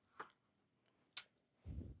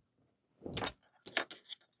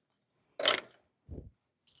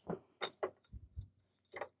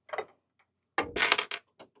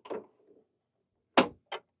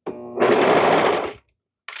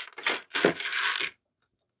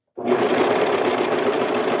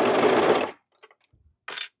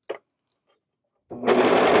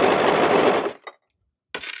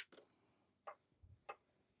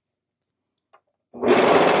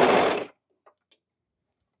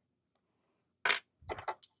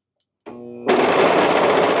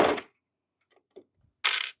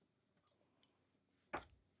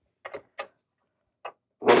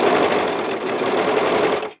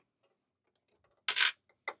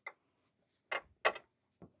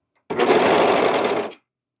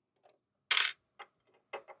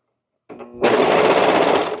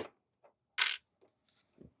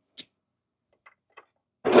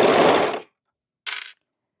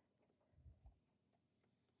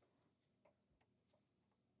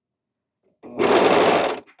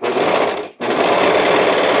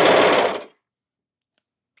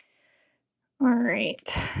 All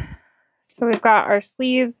right, so we've got our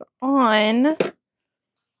sleeves on.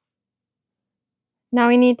 Now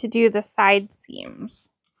we need to do the side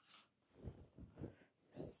seams.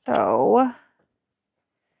 So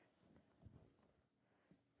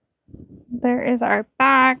there is our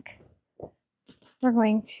back. We're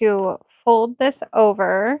going to fold this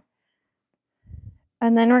over,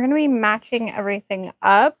 and then we're going to be matching everything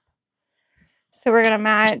up. So we're going to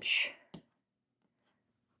match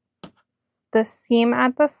the seam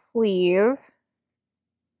at the sleeve.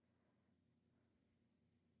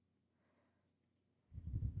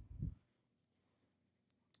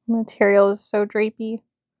 Material is so drapey.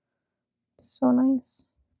 So nice.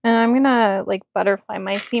 And I'm going to like butterfly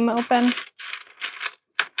my seam open.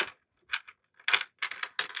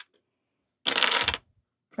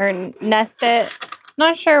 Or nest it.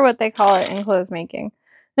 Not sure what they call it in clothes making.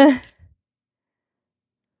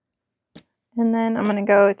 And then I'm going to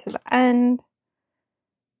go to the end.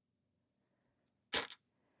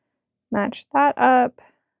 Match that up.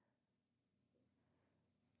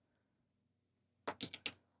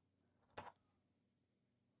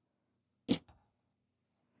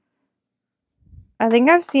 I think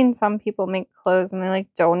I've seen some people make clothes and they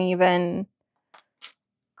like don't even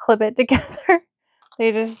clip it together.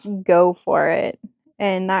 They just go for it.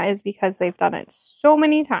 And that is because they've done it so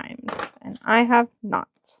many times. And I have not.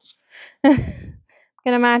 I'm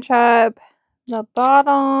going to match up the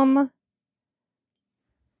bottom.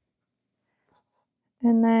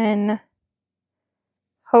 And then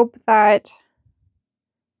hope that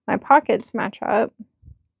my pockets match up.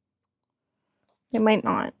 They might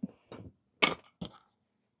not.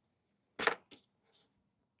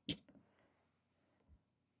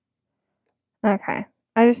 Okay.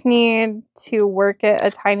 I just need to work it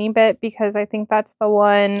a tiny bit because I think that's the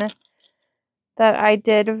one that I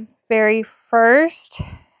did very first.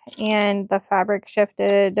 And the fabric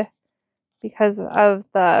shifted because of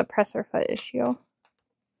the presser foot issue.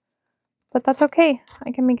 But that's okay.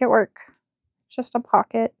 I can make it work. It's just a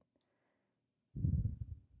pocket.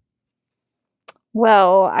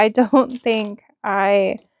 Well, I don't think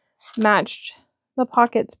I matched the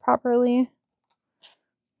pockets properly.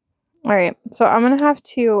 All right, so I'm going to have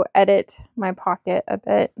to edit my pocket a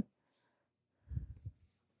bit.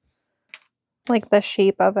 Like the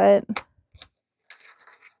shape of it.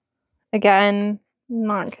 Again,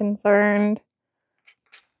 not concerned.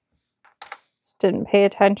 Just didn't pay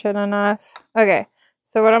attention enough. Okay,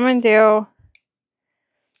 so what I'm going to do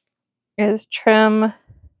is trim.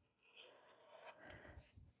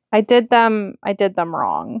 I did them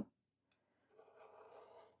wrong.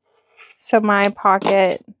 So my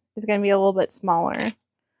pocket is going to be a little bit smaller.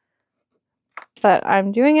 But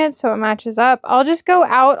I'm doing it so it matches up. I'll just go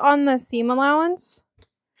out on the seam allowance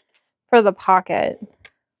for the pocket.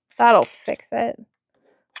 That'll fix it.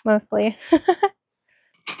 Mostly.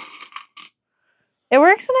 It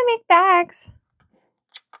works when I make bags.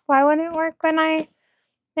 Why wouldn't it work when I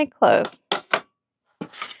make clothes?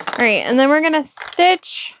 Alright, and then we're going to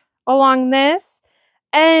stitch along this.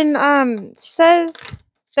 And she says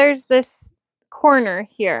there's this corner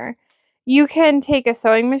here. You can take a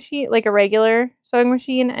sewing machine, like a regular sewing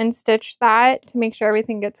machine, and stitch that to make sure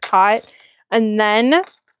everything gets caught. And then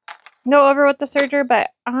go over with the serger,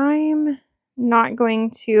 but I'm not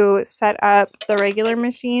going to set up the regular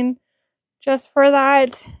machine just for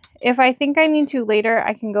that. If I think I need to later,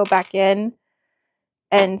 I can go back in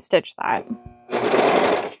and stitch that.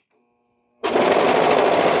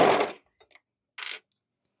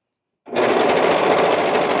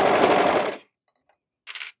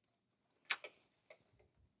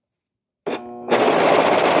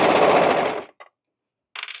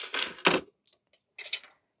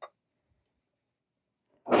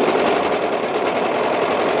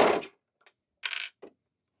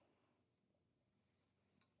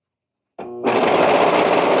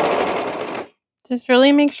 Just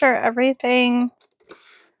really make sure everything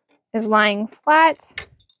is lying flat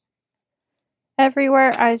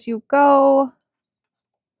everywhere as you go.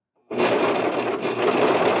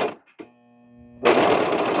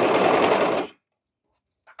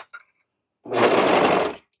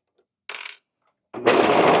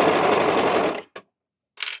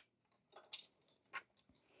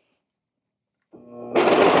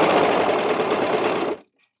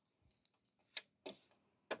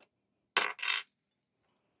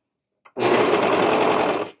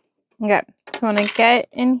 Okay, so when I get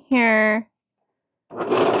in here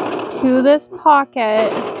to this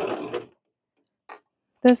pocket,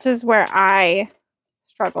 this is where I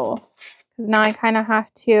struggle, because now I kind of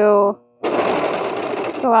have to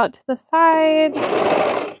go out to the side.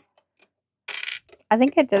 I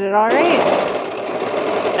think I did it all right.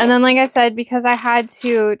 And then, like I said, because I had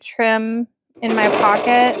to trim in my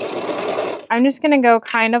pocket, I'm just going to go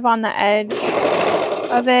kind of on the edge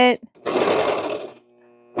of it.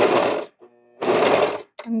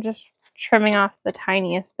 I'm just trimming off the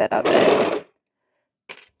tiniest bit of it.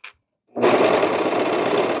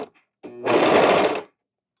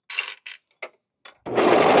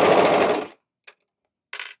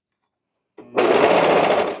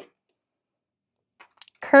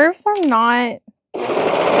 Curves are not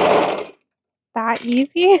that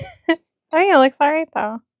easy. I think it looks alright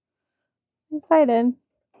though. I'm excited.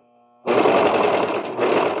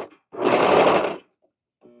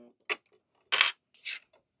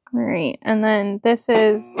 Alright, and then this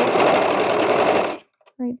is right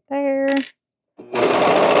there.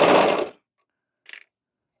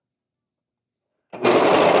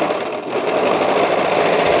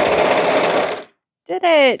 Did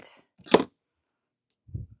it! I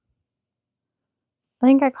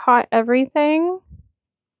think I caught everything.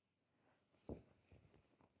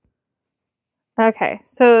 Okay,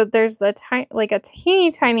 so there's the like a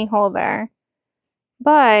teeny tiny hole there.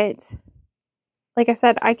 But like I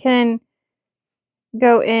said, I can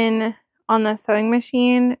go in on the sewing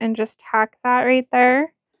machine and just tack that right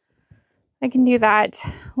there. I can do that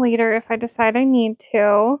later if I decide I need to.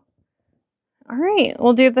 All right,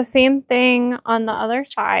 we'll do the same thing on the other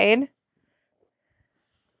side.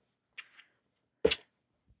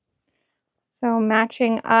 So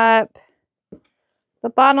matching up the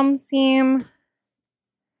bottom seam,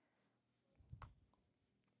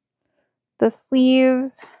 the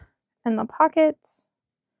sleeves, and the pockets.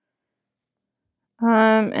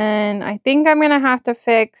 And I think I'm gonna have to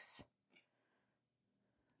fix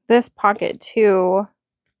this pocket too.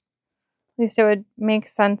 At least it would make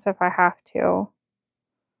sense if I have to.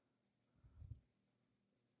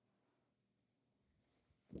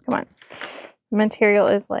 Come on. The material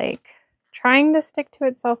is like trying to stick to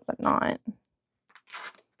itself, but not.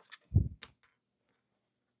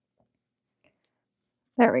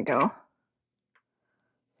 There we go.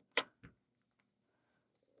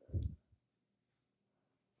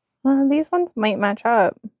 These ones might match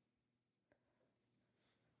up.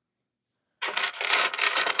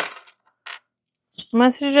 I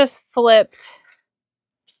must have just flipped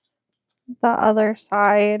the other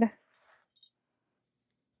side.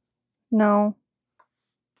 No.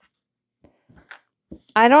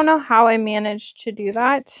 I don't know how I managed to do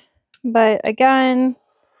that, but again,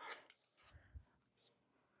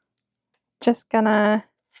 just gonna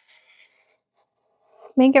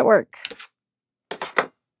make it work.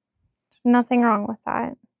 Nothing wrong with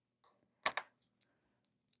that.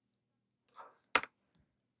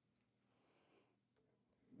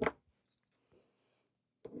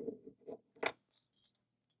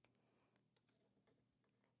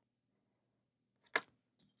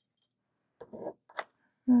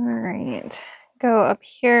 All right, go up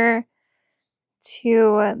here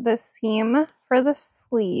to the seam for the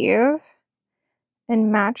sleeve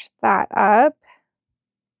and match that up.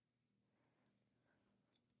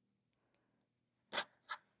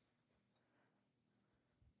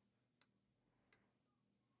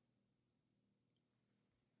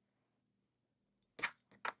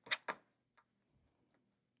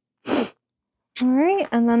 All right,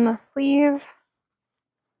 and then the sleeve.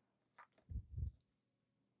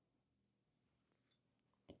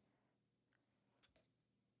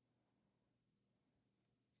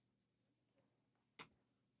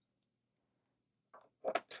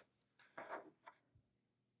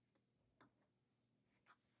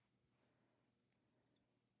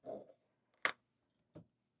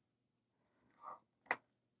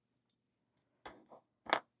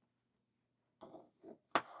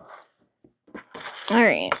 All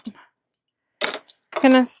right, I'm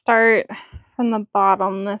gonna start from the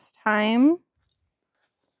bottom this time.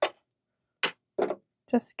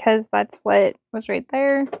 just because that's what was right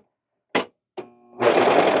there.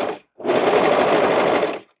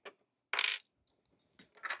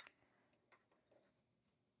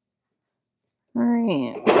 All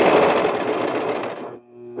right.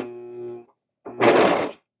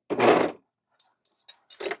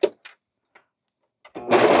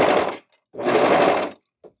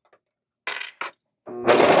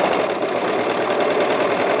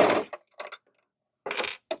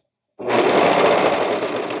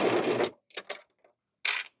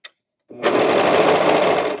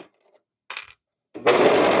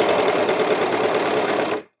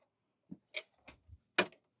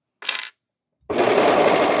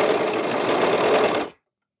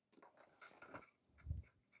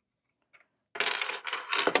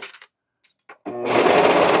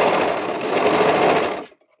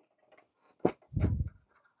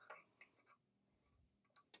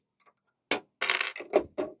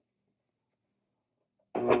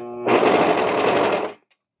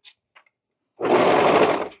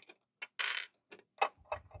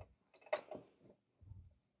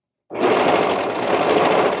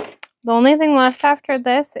 The only thing left after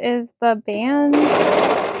this is the bands.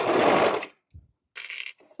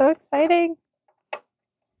 So exciting.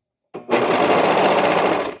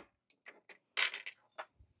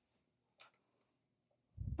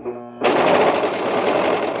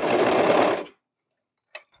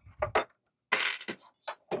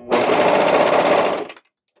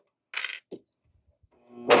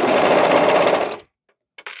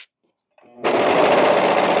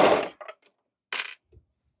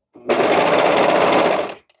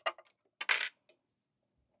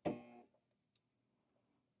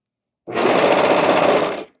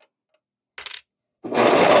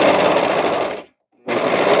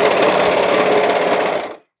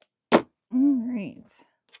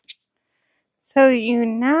 So you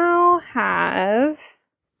now have,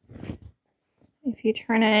 if you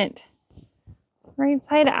turn it right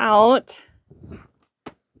side out,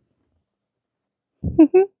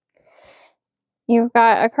 you've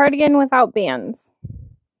got a cardigan without bands.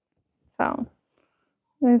 So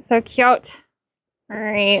it's so cute. All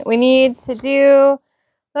right, we need to do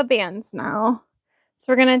the bands now.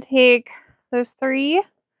 So we're going to take those 3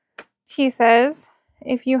 pieces.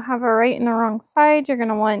 If you have a right and a wrong side, you're going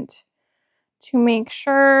to want to make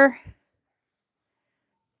sure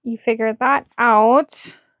you figure that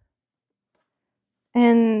out.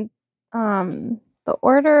 And the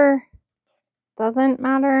order doesn't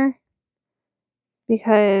matter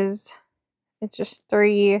because it's just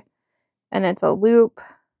 3 and it's a loop.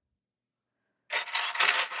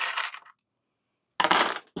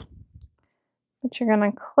 But you're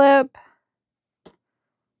going to clip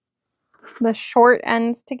the short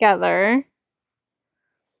ends together.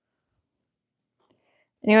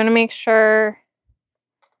 And you want to make sure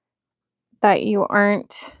that you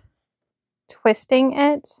aren't twisting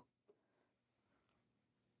it.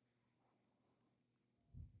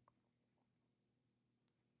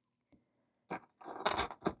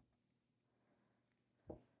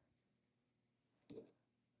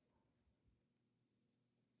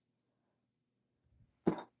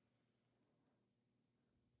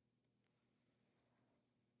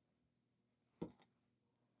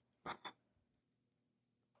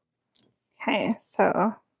 Okay,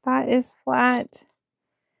 so that is flat.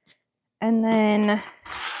 And then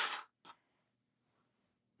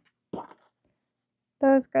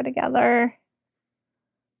those go together.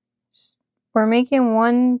 We're making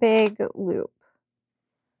one big loop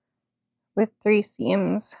with 3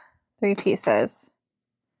 seams, 3 pieces.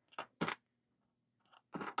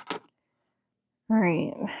 All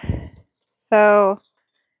right, so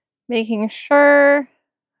making sure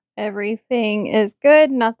everything is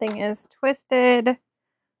good, nothing is twisted.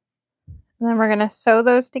 And then we're going to sew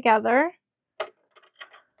those together.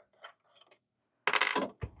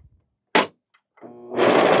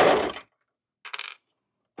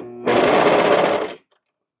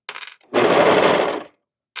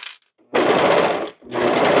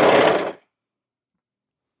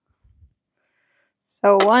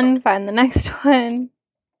 So one, find the next one.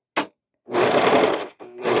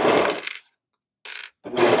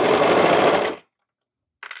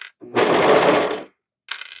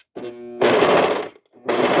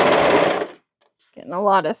 Getting a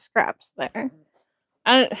lot of scraps there.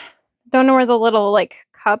 I don't know where the little like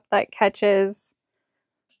cup that catches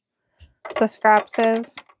the scraps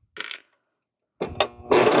is.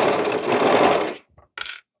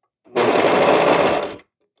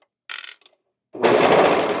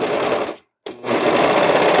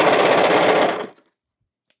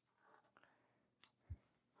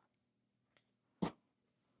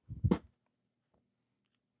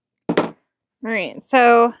 right,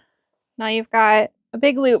 so now you've got a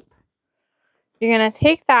big loop. You're going to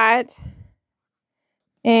take that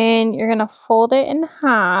and you're going to fold it in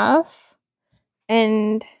half,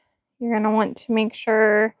 and you're going to want to make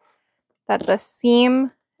sure that the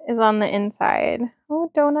seam is on the inside.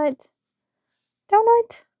 Oh, donut.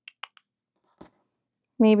 Donut.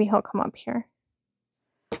 Maybe he'll come up here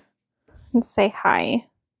and say hi.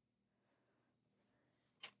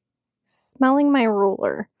 Smelling my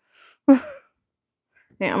ruler.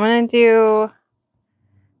 Okay, I'm going to do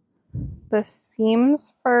the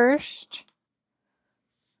seams first.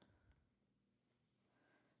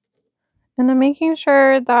 And I'm making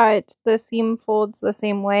sure that the seam folds the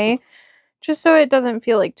same way, just so it doesn't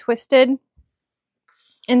feel like twisted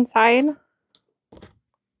inside.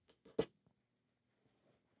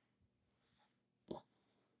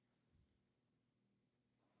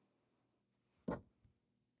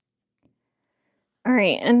 All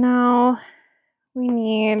right, and now we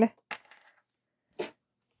need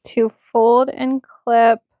to fold and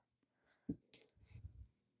clip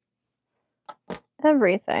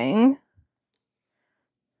everything.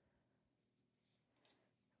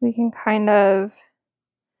 We can kind of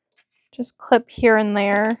just clip here and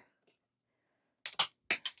there,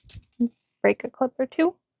 break a clip or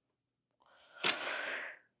two.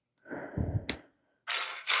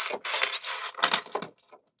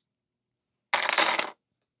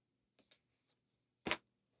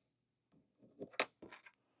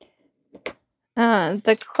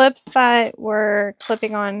 The clips that we're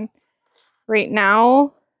clipping on right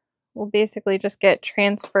now will basically just get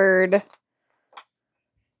transferred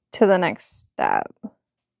to the next step.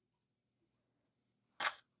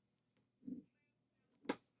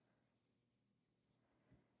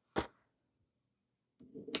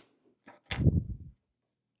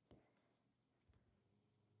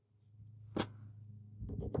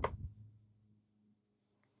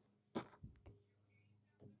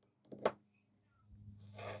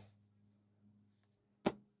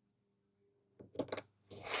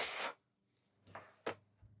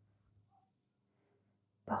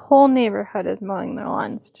 The whole neighborhood is mowing their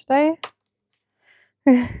lawns today.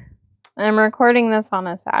 I'm recording this on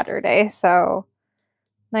a Saturday, so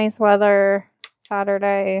nice weather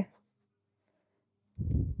Saturday.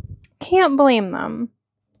 Can't blame them,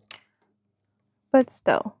 but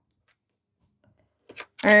still.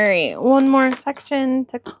 All right, one more section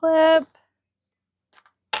to clip.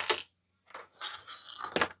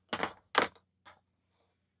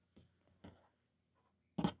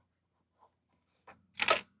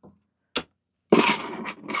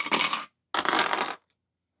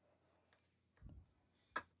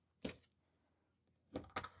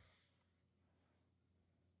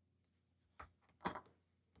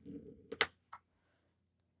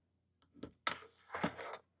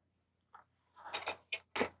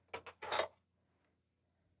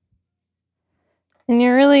 And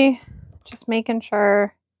you're really just making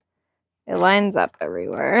sure it lines up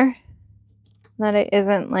everywhere, that it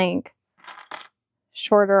isn't like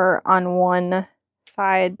shorter on one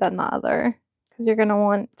side than the other, because you're going to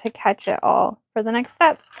want to catch it all for the next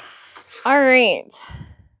step. All right.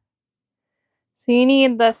 So you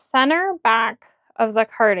need the center back of the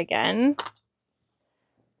cardigan.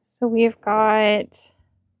 So we've got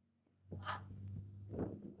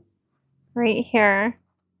right here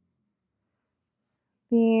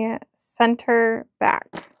the center back.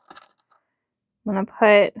 I'm going to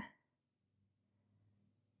put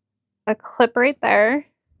a clip right there.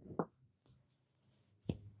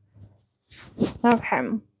 Okay.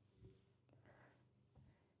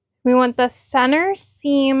 We want the center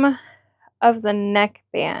seam of the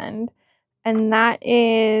neckband, and that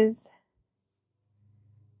is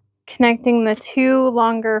connecting the two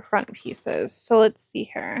longer front pieces. So let's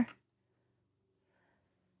see here.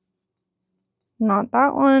 Not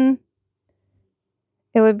that one.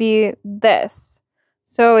 It would be this.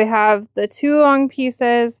 So we have the two long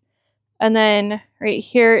pieces, and then right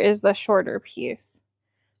here is the shorter piece.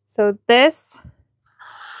 So this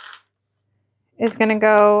is going to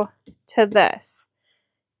go to this.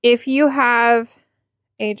 If you have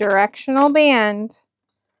a directional band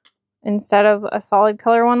instead of a solid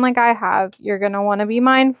color one like I have, you're going to want to be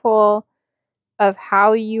mindful of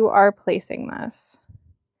how you are placing this.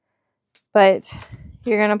 But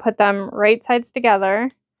you're going to put them right sides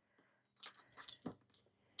together.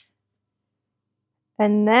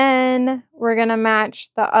 And then we're going to match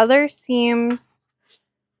the other seams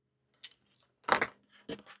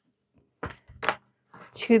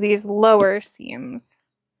to these lower seams.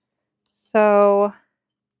 So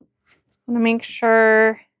I'm going to make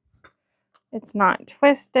sure it's not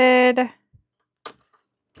twisted.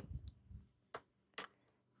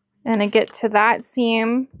 and I get to that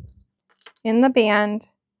seam in the band,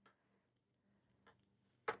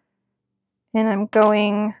 and I'm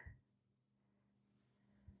going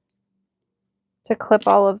to clip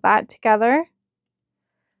all of that together.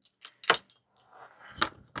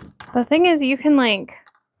 The thing is, you can like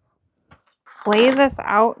lay this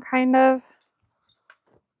out kind of.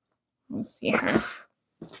 Let's see here.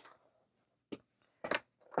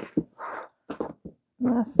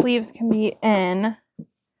 The sleeves can be in.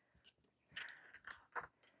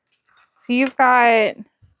 So you've got,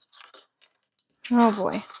 oh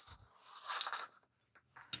boy,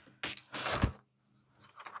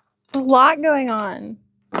 a lot going on.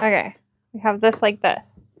 Okay, we have this like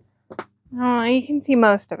this. Oh, you can see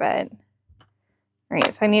most of it. All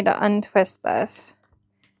right, so I need to untwist this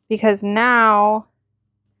because now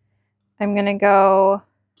I'm gonna go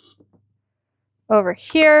over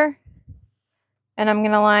here and I'm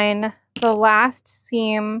gonna line the last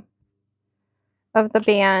seam of the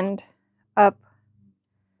band up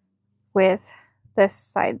with this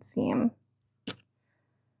side seam.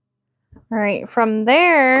 All right, from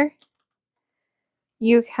there,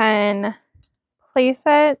 you can place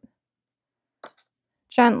it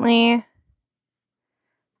gently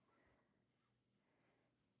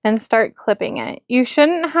and start clipping it. You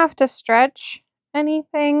shouldn't have to stretch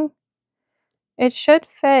anything. It should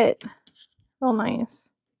fit real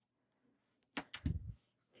nice.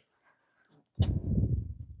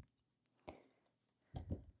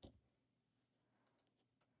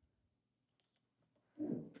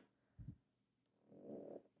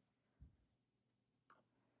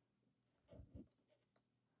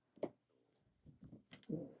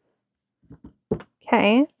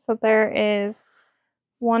 Okay, so there is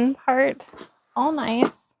one part all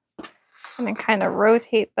nice. I'm going to kind of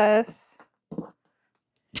rotate this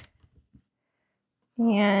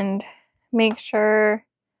and make sure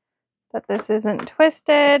that this isn't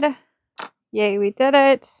twisted. Yay, we did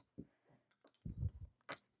it.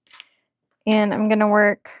 And I'm going to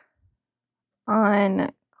work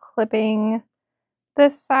on clipping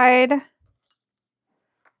this side.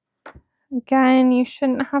 Again, you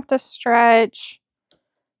shouldn't have to stretch.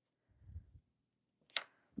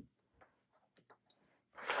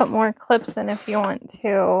 Put more clips in if you want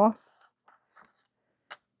to.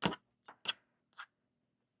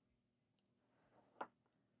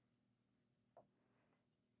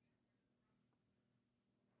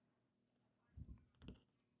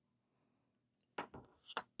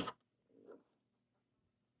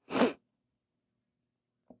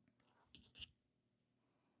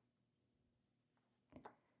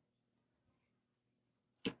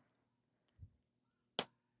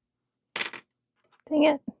 Dang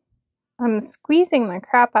it. I'm squeezing the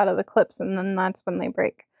crap out of the clips and then that's when they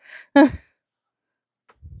break. You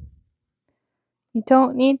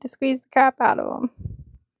don't need to squeeze the crap out of them.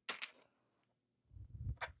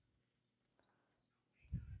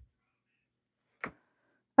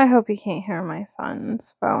 I hope you can't hear my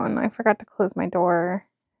son's phone. I forgot to close my door.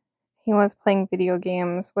 He was playing video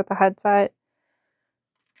games with a headset,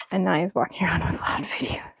 and now he's walking around with loud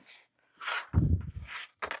videos.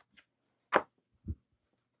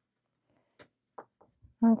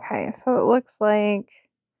 Okay, so it looks like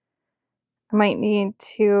I might need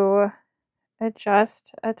to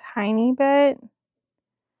adjust a tiny bit.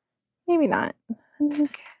 Maybe not. I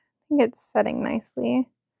think it's setting nicely.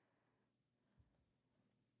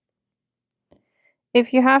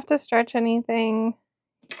 If you have to stretch anything,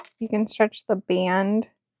 you can stretch the band.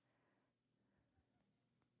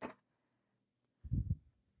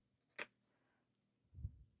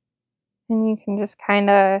 And you can just kind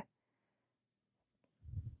of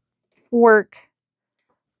work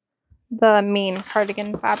the main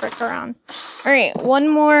cardigan fabric around. All right, one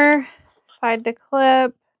more side to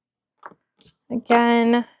clip.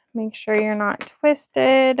 Again, make sure you're not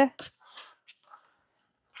twisted.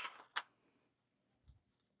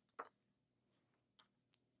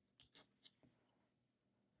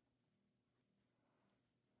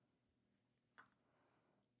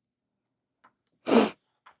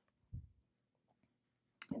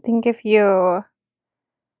 I think if you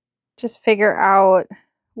just figure out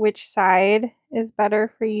which side is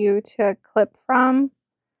better for you to clip from,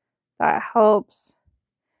 that helps.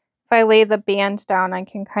 If I lay the band down, I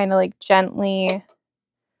can kind of like gently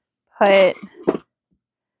put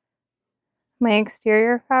my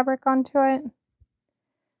exterior fabric onto it.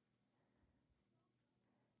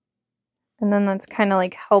 And then that's kind of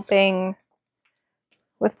like helping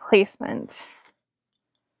with placement.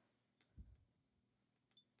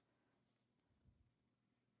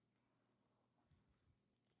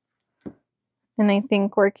 And I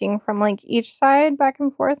think working from like each side back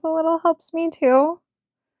and forth a little helps me too.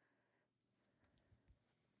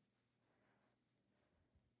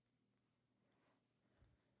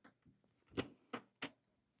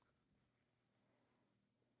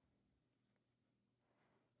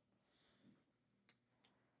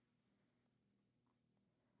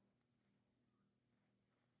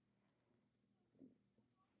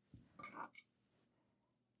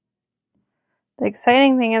 The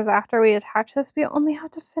exciting thing is after we attach this, we only have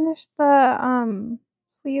to finish the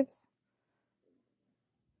sleeves,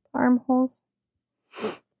 armholes.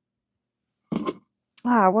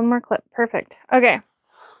 One more clip. Perfect. Okay.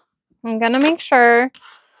 I'm gonna make sure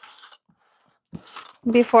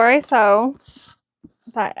before I sew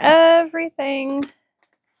that everything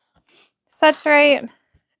sets right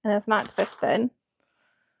and it's not twisted.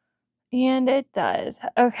 And it does.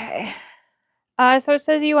 Okay. So it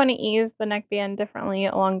says you want to ease the neckband differently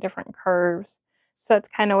along different curves. So that's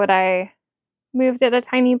kind of what I moved it a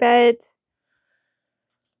tiny bit.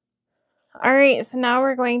 All right, so now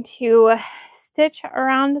we're going to stitch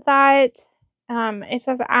around that. It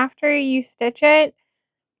says after you stitch it,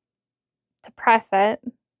 to press it.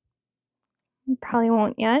 You probably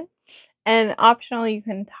won't yet. And optional, you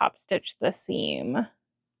can top stitch the seam.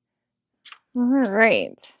 All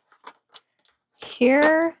right.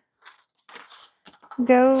 Here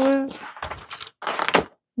goes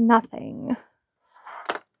nothing.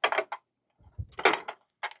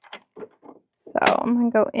 So I'm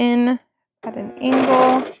going to go in at an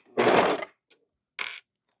angle.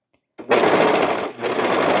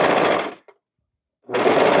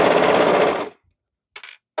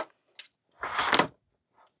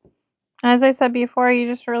 As I said before, you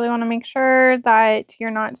just really want to make sure that you're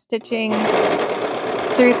not stitching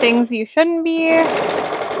through things you shouldn't be.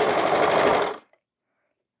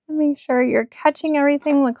 Make sure you're catching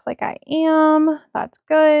everything. Looks like I am. That's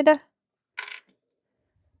good.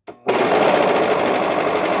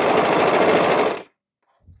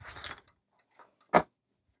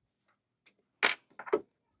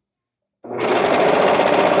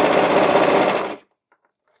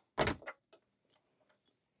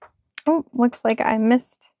 Oh, looks like I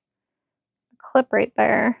missed a clip right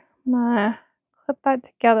there. I'm gonna clip that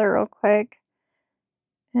together real quick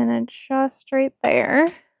and adjust right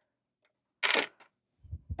there.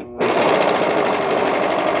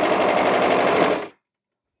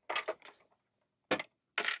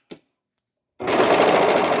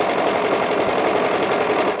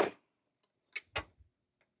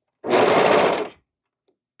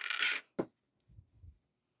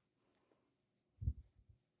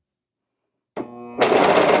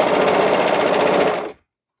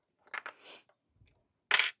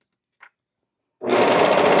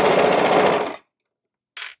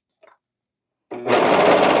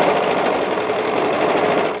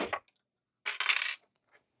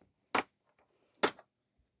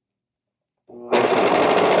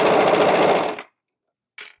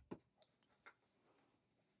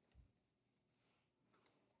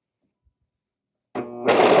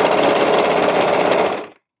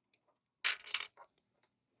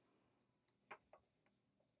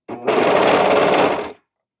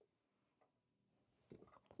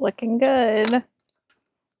 Looking good.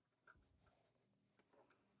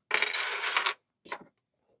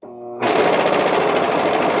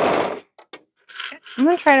 I'm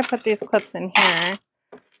gonna try to put these clips in here.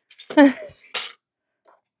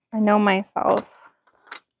 I know myself.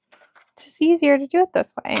 It's just easier to do it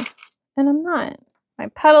this way. And I'm not. My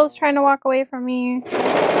pedal's trying to walk away from me.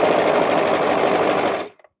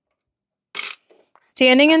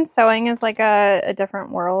 Standing and sewing is like a different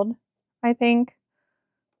world, I think.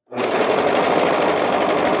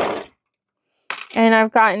 And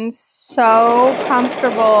I've gotten so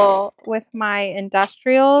comfortable with my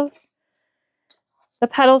industrials. The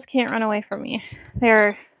pedals can't run away from me.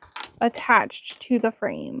 They're attached to the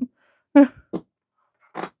frame.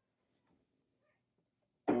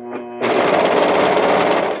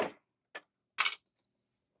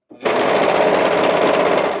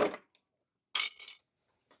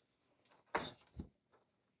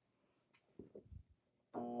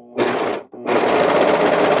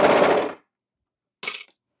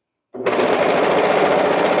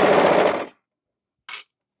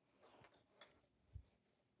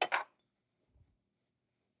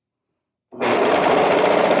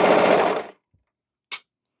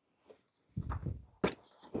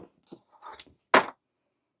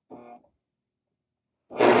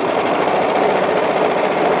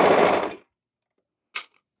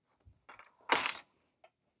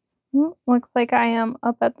 Looks like I am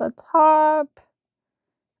up at the top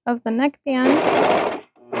of the neckband.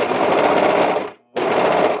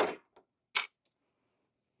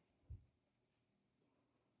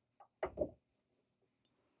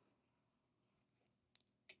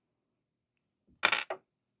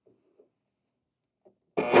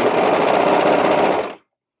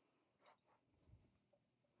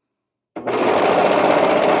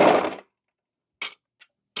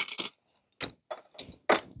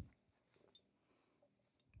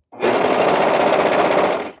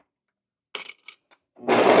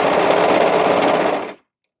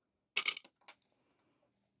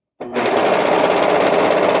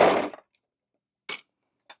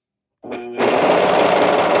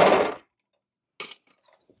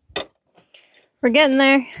 We're getting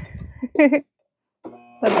there.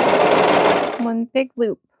 One big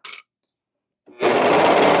loop.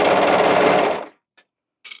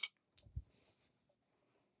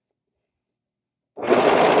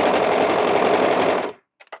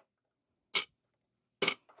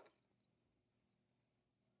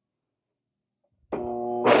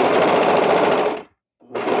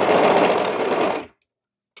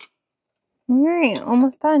 Alright,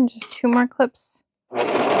 almost done. Just 2 more clips.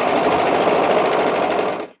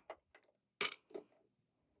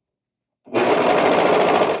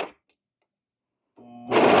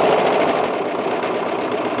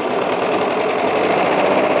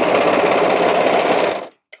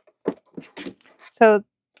 So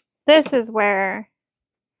this is where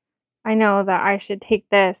I know that I should take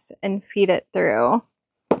this and feed it through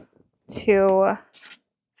to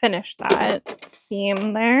finish that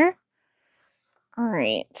seam there. All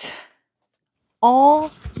right,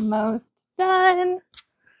 almost done.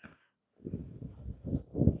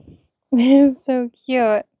 This is so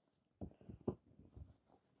cute.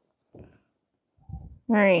 All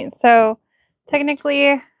right, so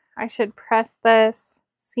technically I should press this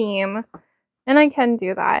seam, and I can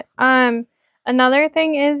do that. Another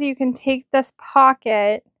thing is you can take this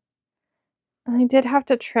pocket. I did have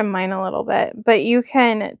to trim mine a little bit, but you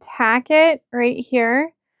can tack it right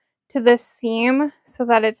here to this seam so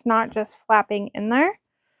that it's not just flapping in there.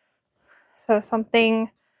 So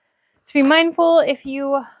something to be mindful if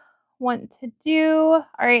you want to do. All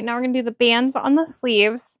right, now we're gonna do the bands on the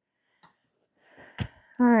sleeves.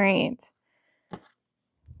 All right,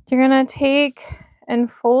 you're gonna take and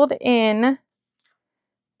fold in,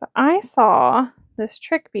 but I saw this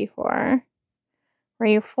trick before where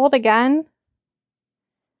you fold again.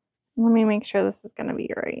 Let me make sure this is gonna be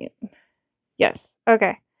right. Yes,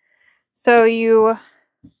 okay. So you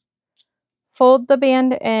fold the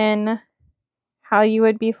band in how you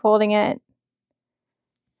would be folding it,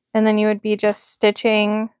 and then you would be just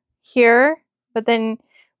stitching here, but then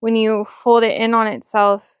when you fold it in on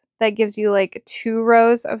itself, that gives you like 2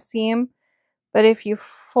 rows of seam. But if you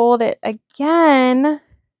fold it again,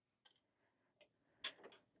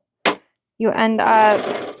 you end up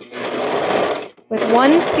with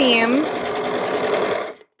 1 seam.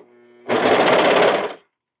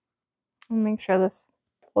 I'll make sure this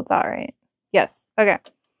folds out right. Yes, okay.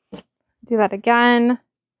 Do that again.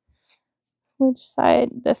 Which side?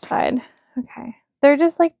 This side. Okay. They're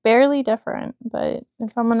just like barely different, but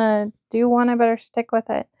if I'm gonna do one, I better stick with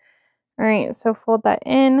it. All right, so fold that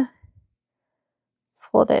in,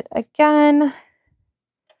 fold it again,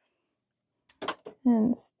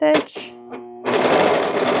 and stitch.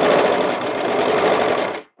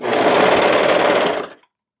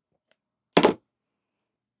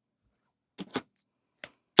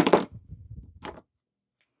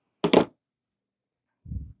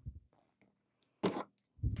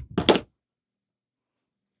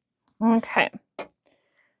 Okay,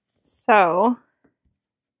 so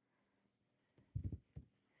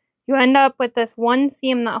you end up with this 1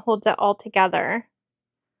 seam that holds it all together.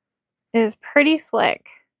 It is pretty slick.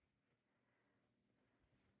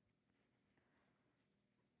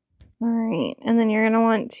 All right, and then you're gonna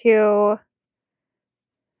want to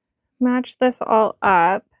match this all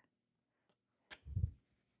up.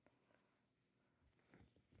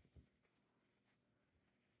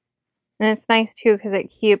 And it's nice too because it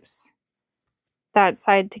keeps that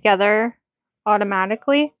side together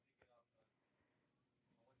automatically.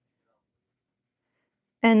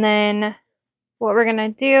 And then what we're gonna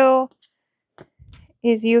do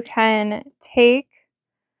is you can take,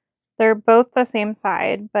 they're both the same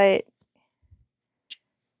side, but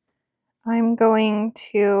I'm going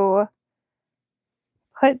to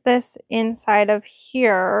put this inside of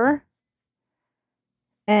here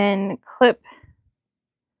and clip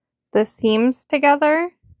the seams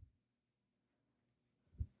together.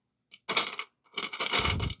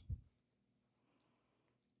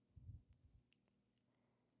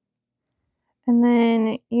 And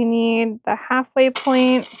then you need the halfway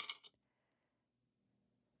point.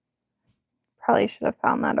 Probably should have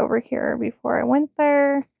found that over here before I went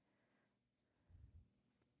there.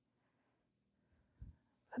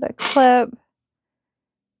 Put a clip.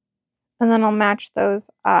 And then I'll match those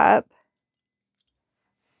up.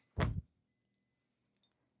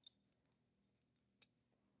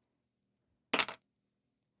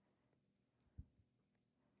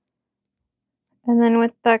 And then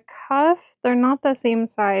with the cuff, they're not the same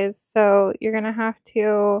size, so you're going to have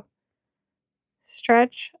to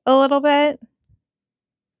stretch a little bit.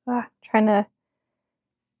 Trying to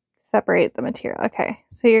separate the material. Okay,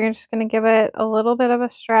 so you're just going to give it a little bit of a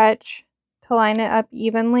stretch to line it up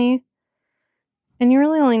evenly. And you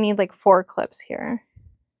really only need like 4 clips here.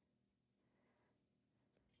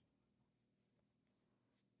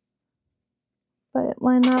 But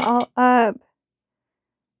line that all up.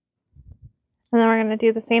 And then we're going to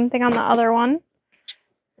do the same thing on the other one.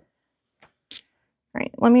 All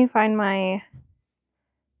right, let me find my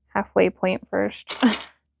halfway point first.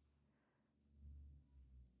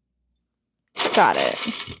 Got it.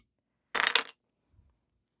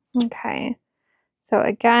 Okay, so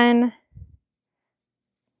again,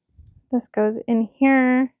 this goes in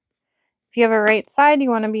here. If you have a right side, you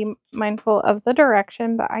want to be mindful of the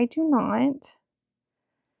direction, but I do not.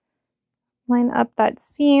 Line up that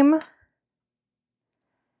seam.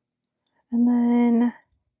 And then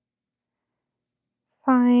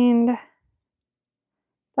find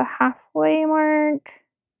the halfway mark.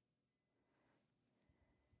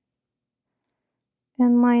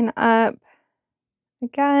 And line up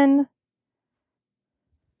again.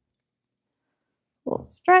 A little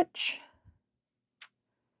stretch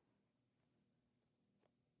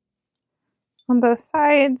on both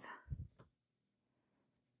sides.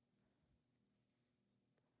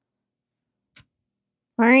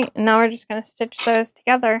 All right, and now we're just going to stitch those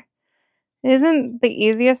together. It isn't the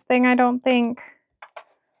easiest thing, I don't think,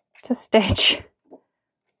 to stitch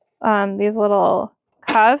these little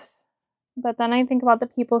cuffs. But then I think about the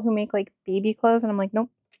people who make like baby clothes and I'm like, nope,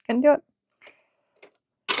 couldn't do it.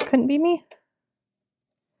 Couldn't be me.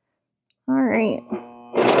 All right.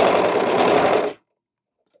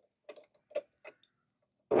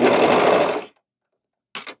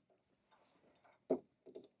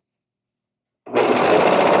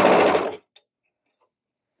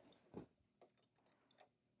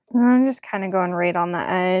 And I'm just kind of going right on the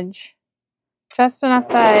edge. Just enough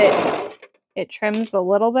that it trims a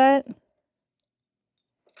little bit.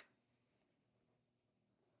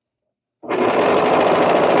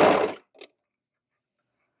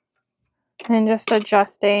 And just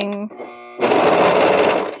adjusting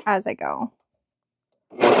as I go.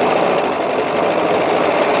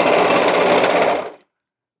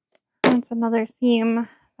 That's another seam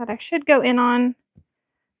that I should go in on.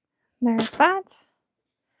 There's that.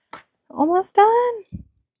 Almost done.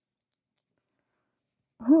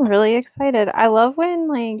 I'm really excited. I love when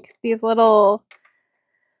like these little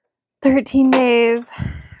 13 days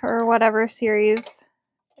or whatever series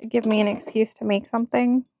give me an excuse to make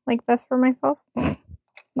something like this for myself.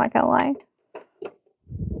 Not gonna lie.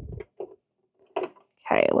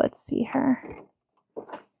 Okay, let's see here.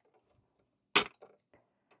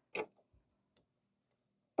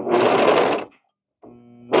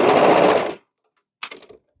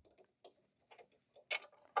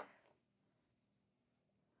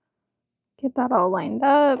 Get that all lined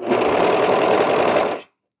up.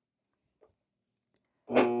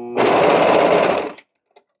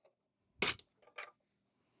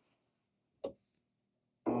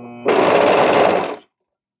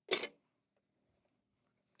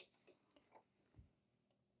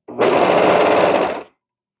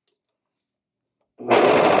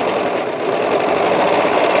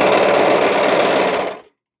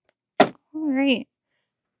 Alright,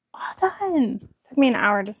 all done. Took me an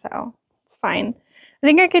hour to sew. It's fine. I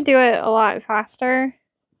think I could do it a lot faster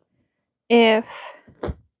if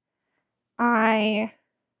I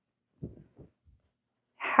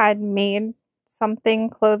had made something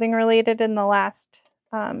clothing related in the last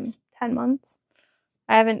 10 months.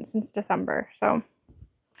 I haven't since December, so.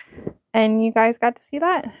 And you guys got to see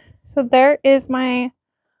that. So there is my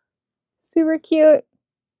super cute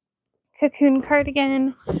Cocoon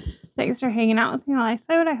cardigan. Thanks for hanging out with me while I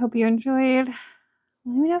sewed. I hope you enjoyed.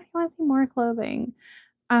 Let me know if you want to see more clothing.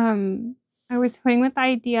 I was toying with the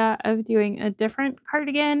idea of doing a different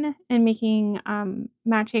cardigan and making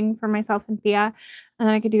matching for myself and Thea, and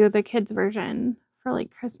then I could do the kids version for like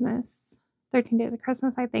Christmas, 13 days of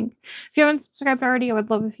Christmas, I think. If you haven't subscribed already, I would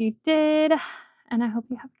love if you did, and I hope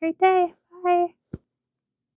you have a great day. Bye.